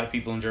a lot of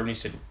people in Germany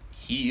said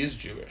he is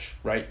Jewish,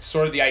 right?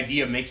 Sort of the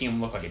idea of making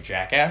him look like a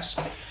jackass.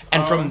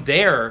 And from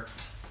there,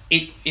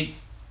 it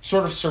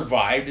sort of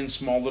survived in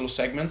small little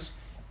segments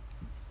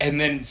and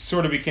then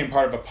sort of became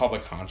part of a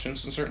public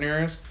conscience in certain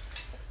areas.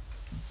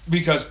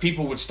 Because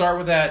people would start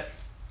with that,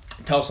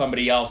 tell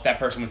somebody else, that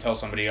person would tell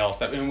somebody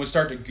else, and it would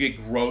start to get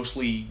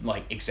grossly,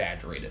 like,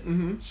 exaggerated.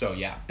 Mm-hmm. So,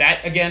 yeah,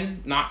 that,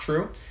 again, not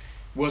true,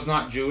 was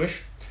not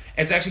Jewish.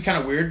 It's actually kind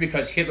of weird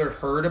because Hitler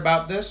heard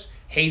about this,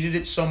 hated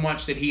it so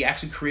much that he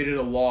actually created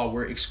a law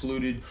where it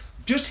excluded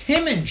just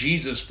him and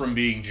Jesus from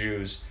being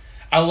Jews.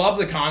 I love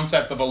the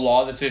concept of a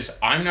law that says,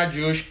 I'm not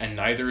Jewish and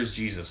neither is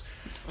Jesus.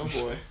 Oh,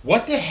 boy.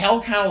 What the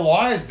hell kind of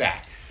law is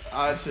that?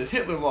 It's a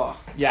Hitler law.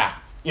 Yeah,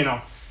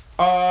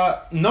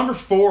 Number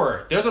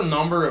 4, there's a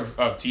number of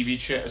TV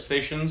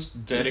stations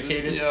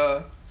dedicated.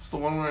 It's the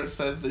one where it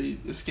says they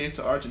escaped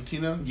to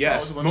Argentina.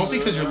 Yes, mostly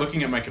because you're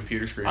looking at my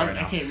computer screen right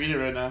now. I can't read it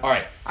right now. All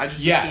right.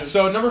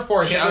 So number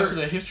 4, Shout out to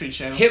the History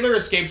Channel. Hitler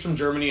escapes from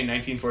Germany in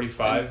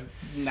 1945.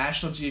 And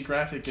National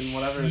Geographic and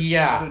whatever.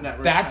 Yeah, other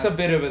networks that's have. a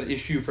bit of an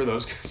issue for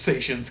those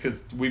stations because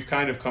we've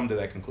kind of come to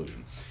that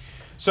conclusion.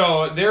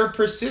 So there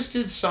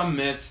persisted some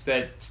myths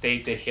that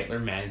state that Hitler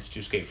managed to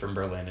escape from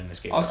Berlin and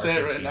escape to Argentina. I'll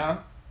say it right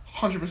now.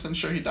 100%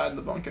 sure he died in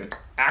the bunker.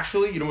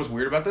 Actually, you know what's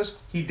weird about this?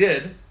 He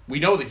did. We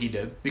know that he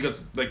did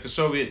because like the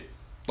Soviet,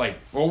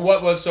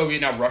 what was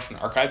Soviet now Russian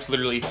archives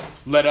literally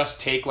let us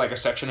take like a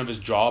section of his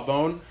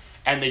jawbone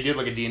and they did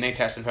like a DNA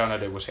test and found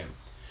out it was him.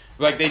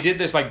 Like they did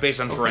this like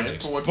based on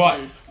forensics. But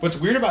what's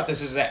weird about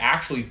this is that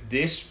actually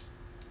this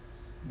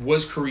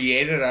was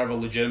created out of a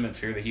legitimate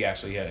fear that he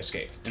actually had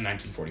escaped in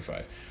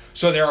 1945.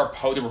 So there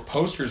were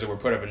posters that were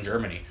put up in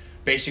Germany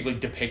basically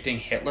depicting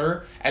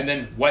Hitler and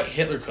then what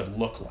Hitler could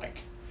look like.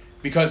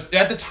 Because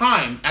at the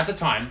time,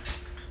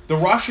 the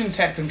Russians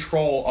had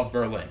control of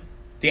Berlin.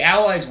 The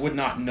Allies would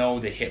not know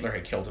that Hitler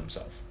had killed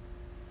himself.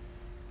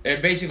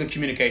 Basically,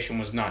 communication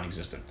was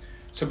non-existent.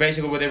 So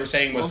basically what they were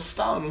saying was... Well,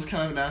 Stalin was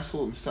kind of an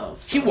asshole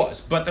himself. So. He was,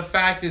 but the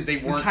fact is they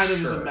weren't kind of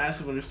sure. is a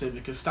massive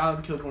understatement because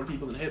Stalin killed more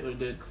people than Hitler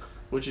did,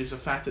 which is a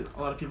fact that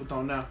a lot of people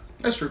don't know.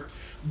 That's true.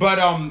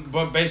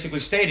 But basically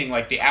stating,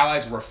 like, the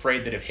Allies were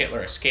afraid that if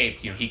Hitler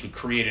escaped, he could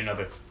create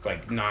another,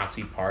 like,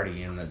 Nazi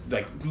party in,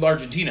 like,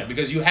 Argentina.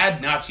 Because you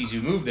had Nazis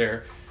who moved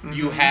there. Mm-hmm.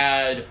 You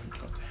had...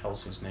 What the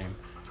hell's his name?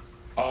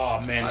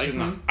 Oh, man.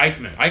 Eichmann?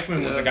 Eichmann.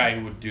 Eichmann was the guy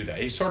who would do that.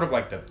 He's sort of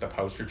like the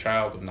poster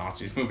child of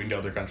Nazis moving to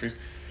other countries.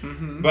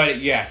 Mm-hmm. But,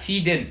 yeah,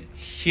 he didn't.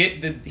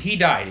 He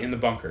died in the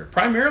bunker.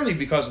 Primarily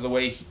because of the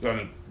way...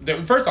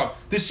 first off,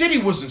 the city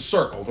was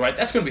encircled, right?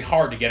 That's going to be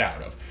hard to get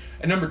out of.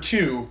 And number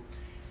 2...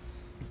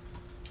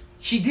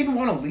 he didn't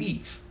want to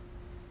leave.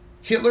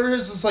 Hitler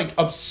has this like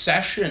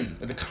obsession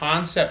with the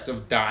concept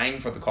of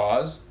dying for the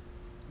cause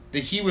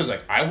that he was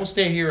like, I will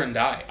stay here and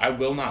die. I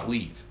will not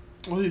leave.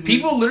 Well,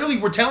 people literally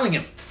were telling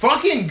him,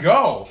 fucking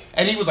go.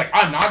 And he was like,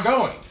 I'm not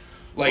going.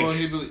 Like, well,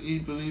 he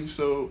believed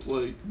so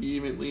like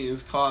vehemently in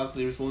his cause that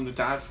he was willing to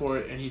die for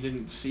it, and he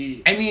didn't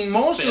see. I mean,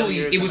 mostly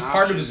it was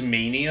part of his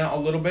mania a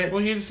little bit.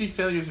 Well, he didn't see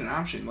failure as an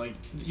option. Like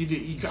he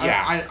did.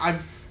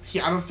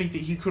 I don't think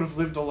that he could have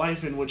lived a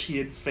life in which he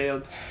had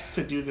failed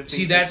to do the things.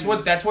 See, that's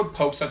what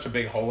pokes such a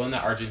big hole in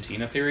the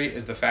Argentina theory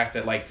is the fact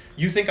that like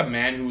you think a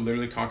man who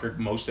literally conquered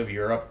most of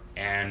Europe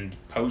and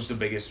posed the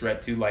biggest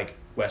threat to like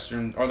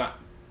Western or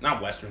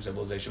not Western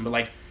civilization, but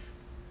like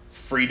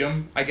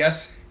freedom, I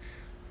guess,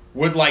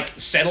 would like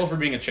settle for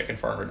being a chicken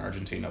farmer in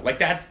Argentina. Like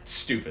that's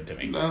stupid to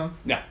me. No.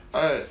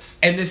 Alright.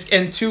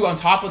 And two, on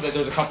top of that,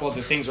 there's a couple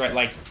other things, right?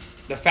 Like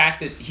the fact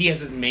that he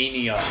has this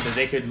mania that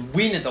they could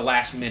win at the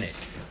last minute.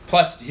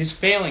 Plus his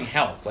failing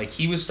health. Like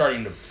he was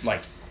starting to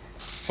like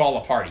fall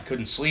apart. He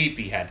couldn't sleep.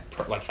 He had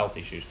like health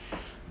issues.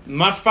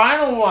 My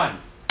final one.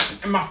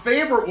 And my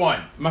favorite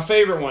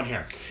one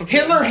here. Okay.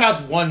 Hitler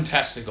has one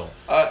testicle.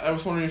 I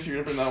was wondering if you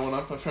were going to bring that one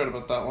up. I've heard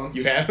about that one.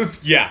 You have?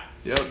 Yeah.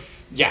 Yep.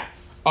 Yeah.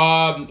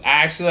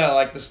 Actually, I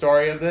like the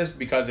story of this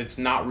because it's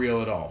not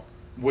real at all,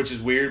 which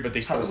is weird. But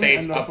they still say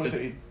it's up with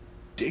a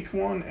dick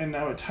one and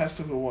now a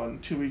testicle one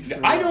 2 weeks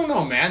ago. I don't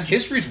know, man.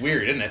 History's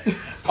weird, isn't it?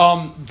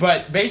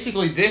 But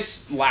basically,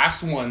 this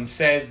last one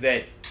says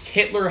that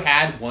Hitler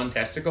had one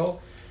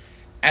testicle,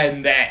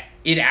 and that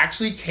it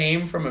actually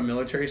came from a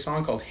military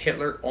song called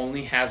Hitler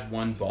Only Has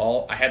One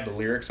Ball. I had the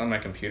lyrics on my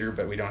computer,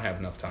 but we don't have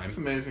enough time. It's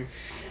amazing.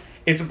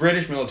 It's a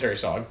British military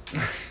song.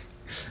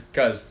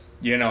 Because,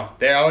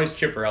 they're always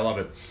chipper. I love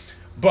it.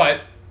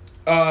 But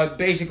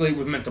basically it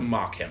was meant to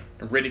mock him,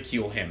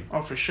 ridicule him.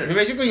 Oh, for sure.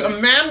 Basically, a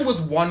man with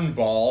one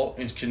ball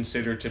is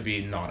considered to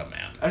be not a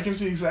man. I can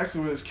see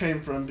exactly where this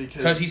came from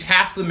because he's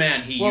half the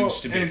man he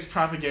used to be. And it's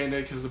propaganda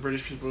because the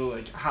British people are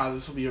like,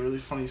 this will be a really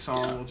funny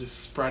song. Yeah. We'll just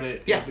spread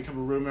it. Yeah. It'll become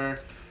a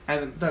rumor.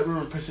 And that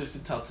rumor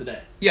persisted till today.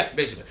 Yeah,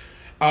 basically.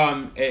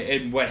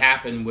 And what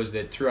happened was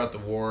that throughout the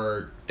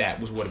war, that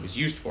was what it was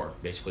used for,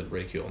 basically to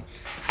ridicule him.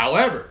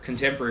 However,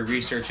 contemporary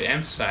research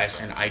emphasized,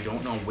 and I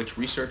don't know which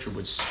researcher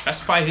would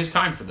specify his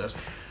time for this,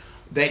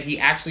 that he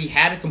actually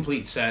had a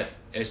complete set,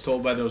 as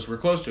told by those who were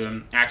close to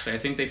him. Actually, I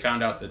think they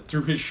found out that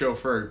through his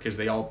chauffeur, because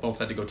they all both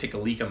had to go take a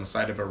leak on the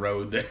side of a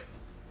road.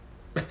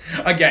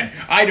 Again,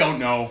 I don't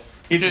know.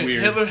 It's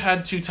weird. Hitler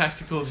had 2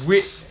 testicles.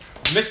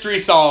 Mystery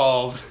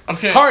solved.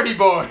 Okay. Hardy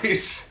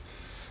Boys.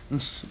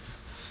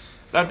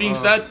 That being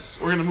said,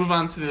 we're going to move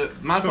on to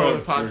my part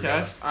of the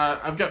podcast.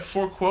 I've got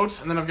 4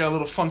 quotes, and then I've got a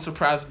little fun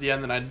surprise at the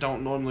end that I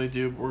don't normally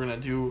do. We're going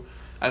to do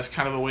as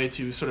kind of a way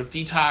to sort of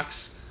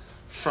detox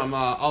from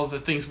all of the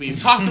things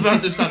we've talked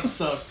about this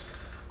episode.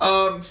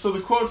 So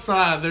the quotes,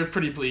 they're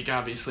pretty bleak,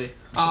 obviously.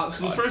 So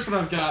the first one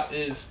I've got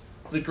is,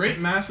 the great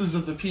masses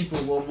of the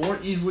people will more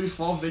easily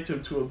fall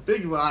victim to a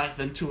big lie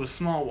than to a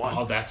small one.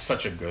 Oh, that's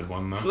such a good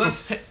one, though. So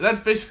that's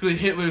basically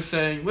Hitler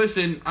saying,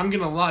 listen, I'm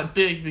going to lie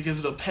big because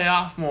it'll pay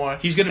off more.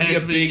 He's going to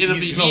be it'll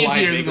be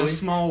easier than a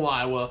small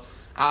lie will.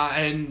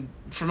 And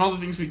from all the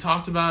things we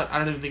talked about, I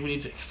don't even think we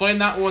need to explain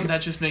that one.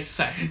 That just makes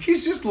sense. He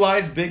just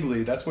lies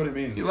bigly. That's what it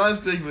means. He lies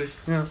bigly.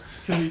 Yeah.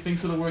 Because he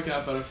thinks it'll work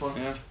out better for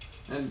him.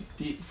 Yeah. And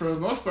for the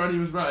most part, he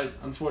was right,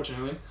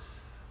 unfortunately.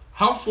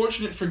 How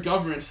fortunate for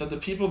governments that the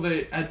people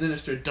they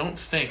administer don't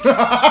think.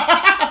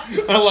 I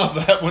love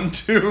that one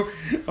too.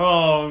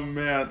 Oh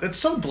man, that's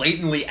so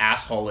blatantly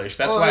asshole-ish.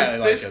 That's why I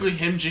like it. It's basically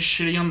him just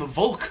shitting on the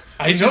Volk.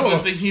 I know. The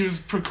thing he was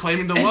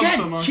proclaiming to love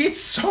so much. It's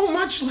so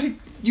much like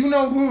you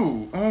know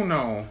who. Oh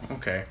no.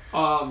 Okay.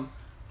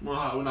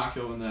 We're not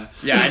going there.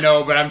 Yeah, I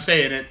know, but I'm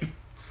saying it.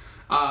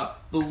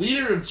 The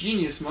leader of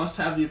genius must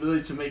have the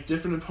ability to make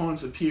different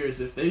opponents appear as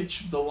if they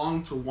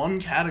belong to one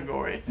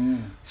category.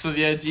 So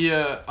the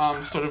idea,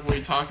 sort of where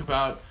you talk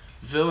about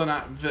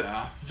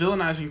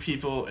villainizing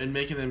people and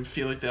making them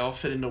feel like they all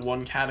fit into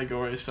one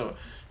category. So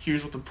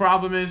here's what the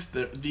problem is: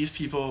 these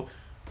people,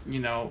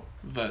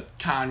 the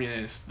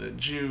communists, the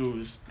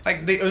Jews,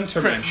 like the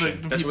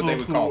Untermenschen. That's what they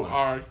would call them.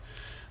 Are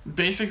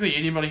basically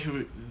anybody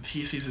who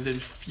he sees as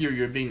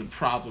inferior being the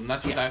problem.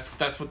 That's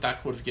what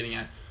that quote is getting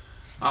at.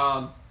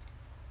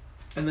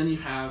 And then you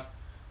have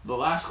the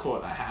last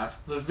quote I have.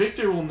 The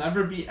victor will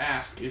never be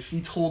asked if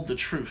he told the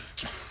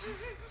truth.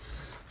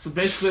 So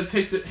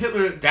basically,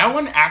 Hitler. That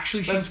one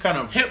actually seems kind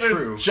of Hitler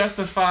true.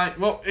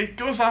 It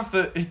goes off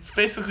it's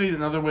basically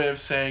another way of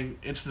saying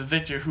it's the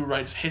victor who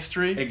writes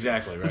history.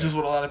 Exactly, right. Which is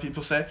what a lot of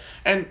people say.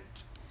 And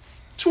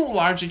to a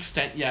large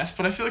extent, yes.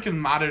 But I feel like in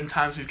modern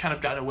times, we've kind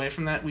of gotten away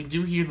from that. We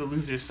do hear the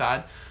loser's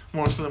side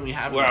more so than we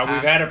have in the past. Well,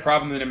 we've had a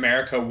problem in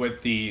America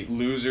with the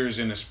losers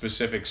in a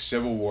specific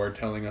civil war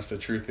telling us the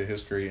truth of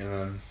history,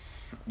 and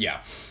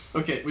yeah.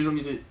 Okay, we don't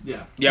need to.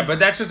 Yeah. Yeah, but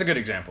that's just a good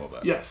example of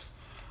that. Yes.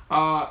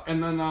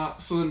 And then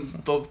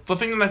the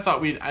thing that I thought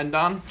we'd end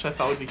on, which I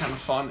thought would be kind of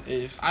fun,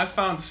 is I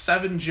found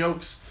 7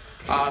 jokes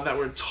that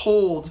were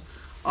told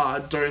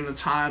during the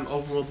time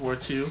of World War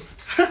II.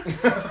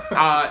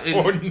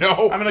 Oh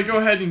no! I'm gonna go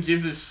ahead and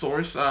give this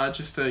source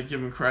just to give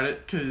him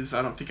credit, because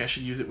I don't think I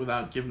should use it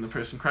without giving the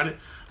person credit.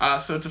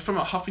 So it's from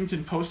a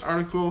Huffington Post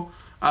article,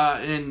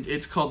 and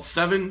it's called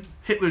 7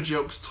 Hitler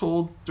Jokes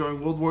Told During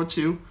World War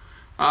II,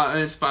 and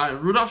it's by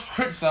Rudolf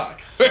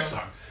Herzog.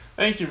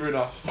 Thank you,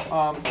 Rudolf.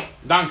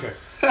 Danke.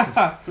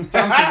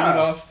 Danke,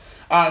 Rudolf.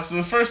 So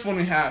the first one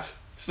we have.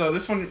 So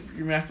this one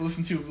you're gonna have to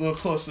listen to a little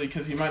closely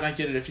because you might not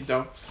get it if you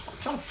don't. I'm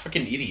not a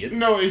fucking idiot.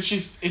 No,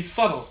 it's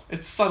subtle.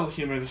 It's subtle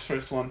humor. This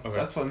first one. Okay.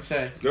 That's what I'm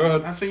saying. Go ahead.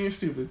 I'm not saying you're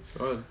stupid.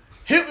 Go ahead.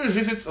 Hitler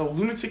visits a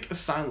lunatic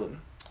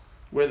asylum,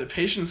 where the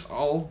patients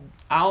all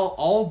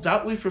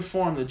doubtly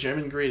perform the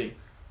German greeting.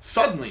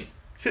 Suddenly,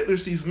 Hitler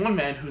sees one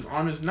man whose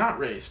arm is not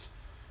raised.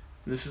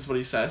 And this is what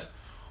he says.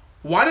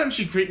 "Why don't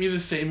you greet me the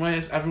same way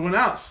as everyone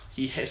else?"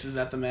 He hisses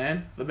at the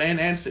man. The man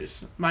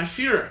answers, "My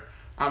Führer,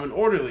 I'm an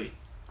orderly.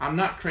 I'm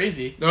not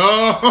crazy."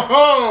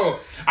 Oh,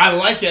 I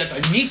like it.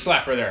 It's a knee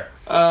slapper there.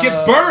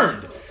 Get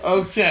burned.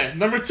 Okay,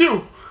 number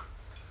 2.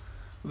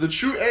 The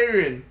true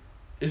Aryan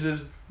is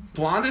as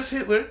blonde as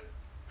Hitler,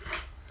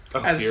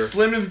 as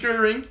slim as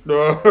Goering,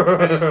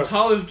 and as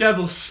tall as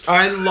Goebbels.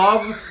 I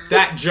love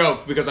that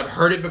joke because I've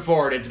heard it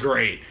before and it's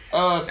great.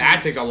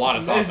 That takes a lot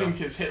of thought. It's amazing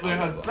because Hitler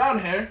had brown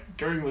hair,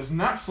 Goering was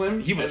not slim,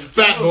 he was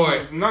fat boy.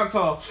 Was not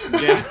tall.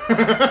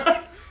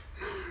 Yeah.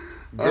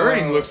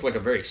 Goering looks like a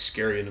very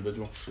scary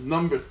individual.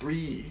 Number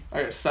 3.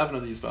 I got 7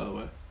 of these, by the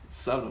way.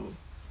 7 of them.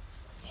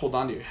 Hold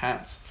on to your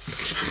hats.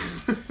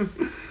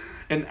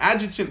 An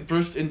adjutant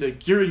burst into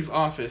Goering's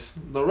office.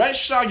 "The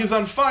Reichstag is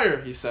on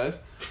fire," he says.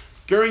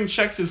 Goering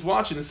checks his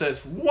watch and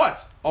says,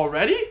 "What?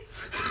 Already?"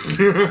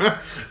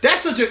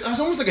 That's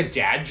almost like a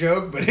dad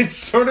joke, but it's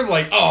sort of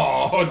like,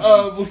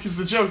 well, because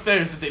the joke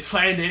there is that they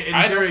planned it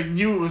and Goering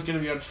knew it was going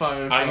to be on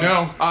fire. I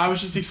know. I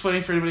was just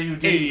explaining for anybody who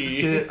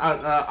didn't get it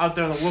out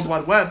there on the World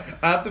Wide Web.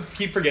 I have to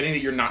keep forgetting that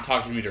you're not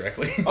talking to me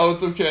directly. Oh,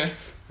 it's okay.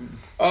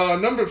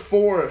 Number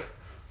 4.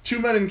 2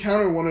 men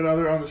encounter one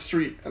another on the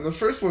street, and the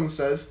first one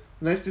says,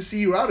 "Nice to see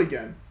you out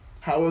again.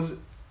 How was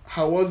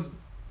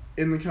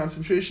in the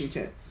concentration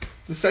camp?"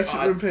 The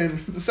second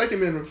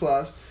man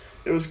replies,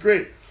 "It was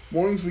great.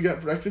 Mornings we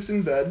got breakfast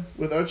in bed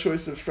with our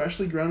choice of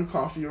freshly ground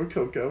coffee or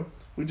cocoa.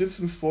 We did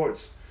some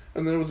sports,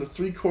 and there was a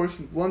 3-course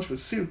lunch with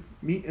soup,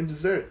 meat, and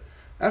dessert.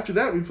 After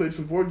that we played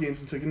some board games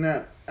and took a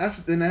nap.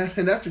 After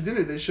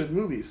dinner they showed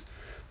movies.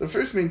 The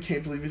first man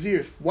can't believe his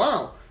ears.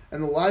 Wow!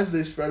 And the lies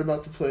they spread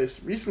about the place.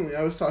 Recently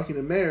I was talking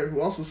to Mayor,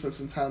 who also spent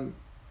some time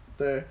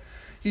there.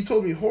 He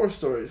told me horror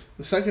stories."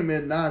 The second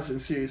man nods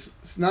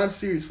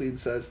seriously and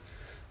says,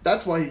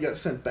 "That's why he got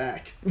sent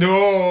back."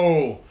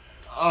 No.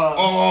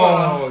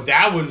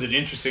 That one's an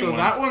interesting one. So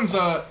that one's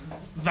that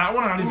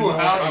one I don't even know if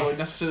I would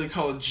necessarily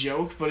call a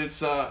joke, but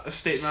it's a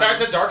statement.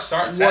 It's a dark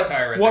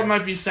satire. What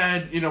might be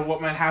said,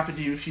 what might happen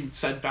to you if you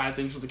said bad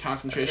things with the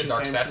concentration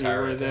camps. That's a dark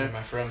satire right there,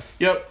 my friend.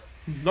 Yep.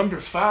 Number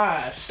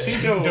 5,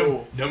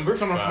 Cinco. Number 5.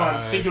 Coming up on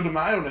Cinco de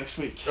Mayo next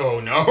week. Oh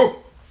no.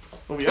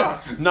 Well, we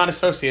are. Not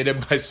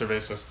associated by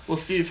cervezas. We'll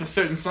see if a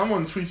certain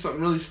someone tweets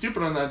something really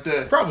stupid on that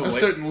day. Probably. A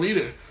certain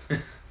leader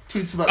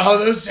tweets about. Oh,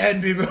 those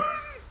sad people.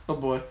 Oh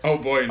boy. Oh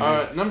boy. All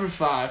right, number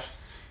 5.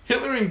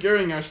 Hitler and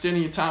Goering are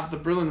standing atop the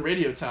Berlin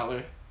radio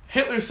tower.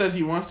 Hitler says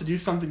he wants to do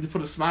something to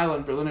put a smile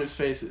on Berliners'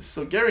 faces.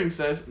 So Goering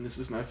says, and this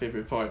is my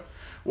favorite part,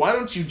 "Why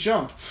don't you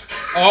jump?"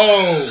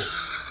 Oh.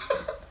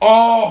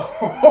 Oh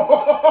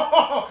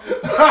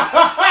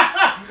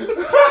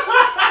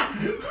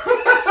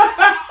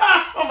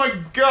my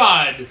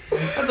God.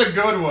 That's a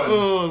good one.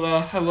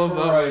 Oh, I love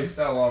that Christ,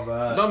 I love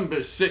that.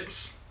 Number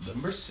 6.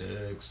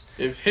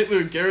 If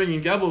Hitler, Goering,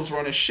 and Goebbels were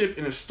on a ship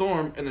in a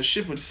storm and the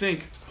ship would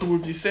sink, who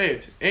would be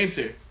saved?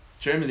 Answer: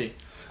 Germany.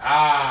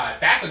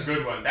 That's a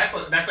good one. That's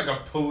like a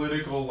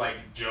political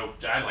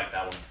joke. I like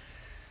that one.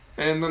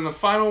 And then the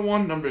final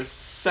one, number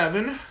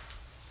 7.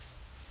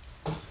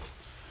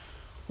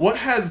 What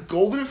has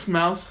gold in its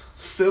mouth,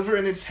 silver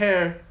in its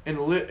hair,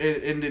 and lead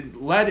in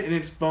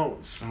its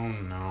bones? Oh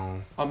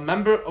no. A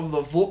member of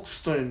the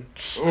Volksturm.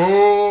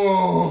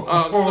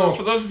 Oh. So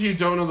for those of you who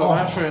don't know the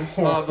reference,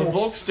 the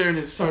Volksturm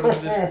is sort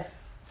of this.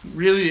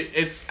 Really,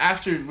 it's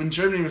after when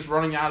Germany was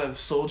running out of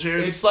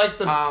soldiers. It's like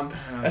the.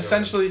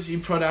 Essentially, he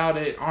put out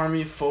an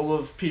army full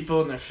of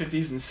people in their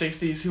 50s and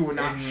 60s who were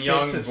not fit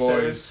young to boys.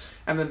 serve,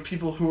 and then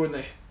people who were in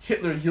the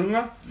Hitler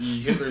Junge.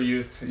 Hitler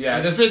Youth. Yeah,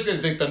 that's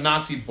basically the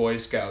Nazi Boy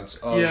Scouts.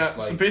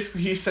 So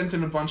basically he sent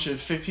in a bunch of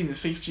 15 to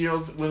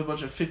 60-year-olds with a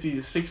bunch of 50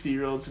 to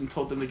 60-year-olds and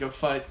told them to go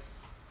fight.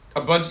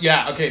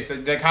 Okay, so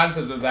the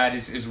concept of that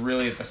is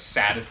really the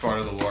saddest part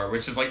of the war,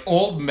 which is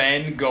old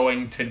men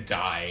going to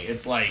die.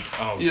 It's like,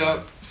 oh. Yeah.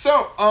 God.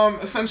 So,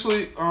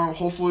 essentially,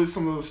 hopefully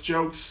some of those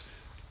jokes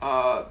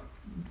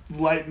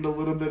lightened a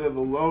little bit of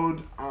the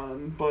load,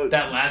 but...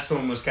 That last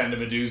one was kind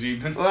of a doozy.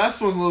 The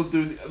last one's a little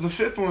doozy. The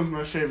 5th one is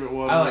my favorite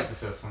one. I like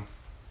the 5th one.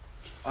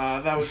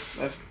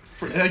 That's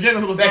again a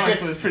little dark,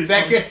 but it's pretty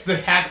funny. That gets the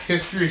hacked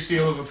history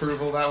seal of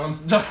approval, that one.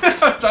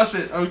 Does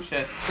it?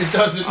 Okay. It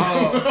doesn't.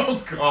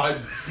 Oh,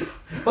 God.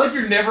 Like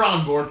you're never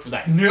on board for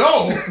that.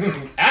 No!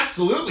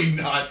 Absolutely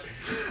not.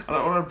 I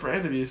don't want our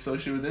brand to be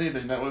associated with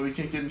anything. That way we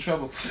can't get in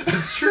trouble.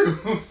 It's true.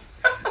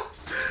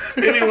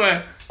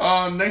 Anyway,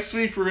 next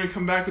week we're going to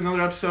come back with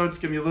another episode. It's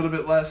going to be a little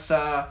bit less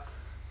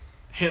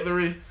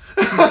Hitlery.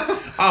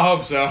 I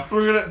hope so.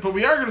 But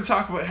we are gonna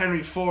talk about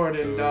Henry Ford,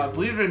 and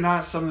believe it or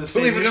not, some of the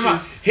same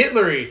issues.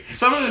 Hitlery.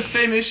 Some of the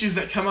same issues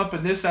that come up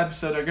in this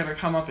episode are gonna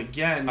come up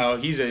again. Oh,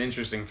 he's an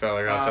interesting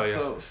fella, I'll tell you.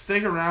 So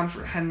stick around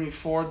for Henry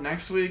Ford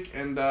next week,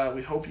 and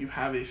we hope you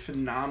have a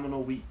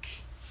phenomenal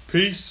week.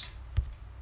 Peace.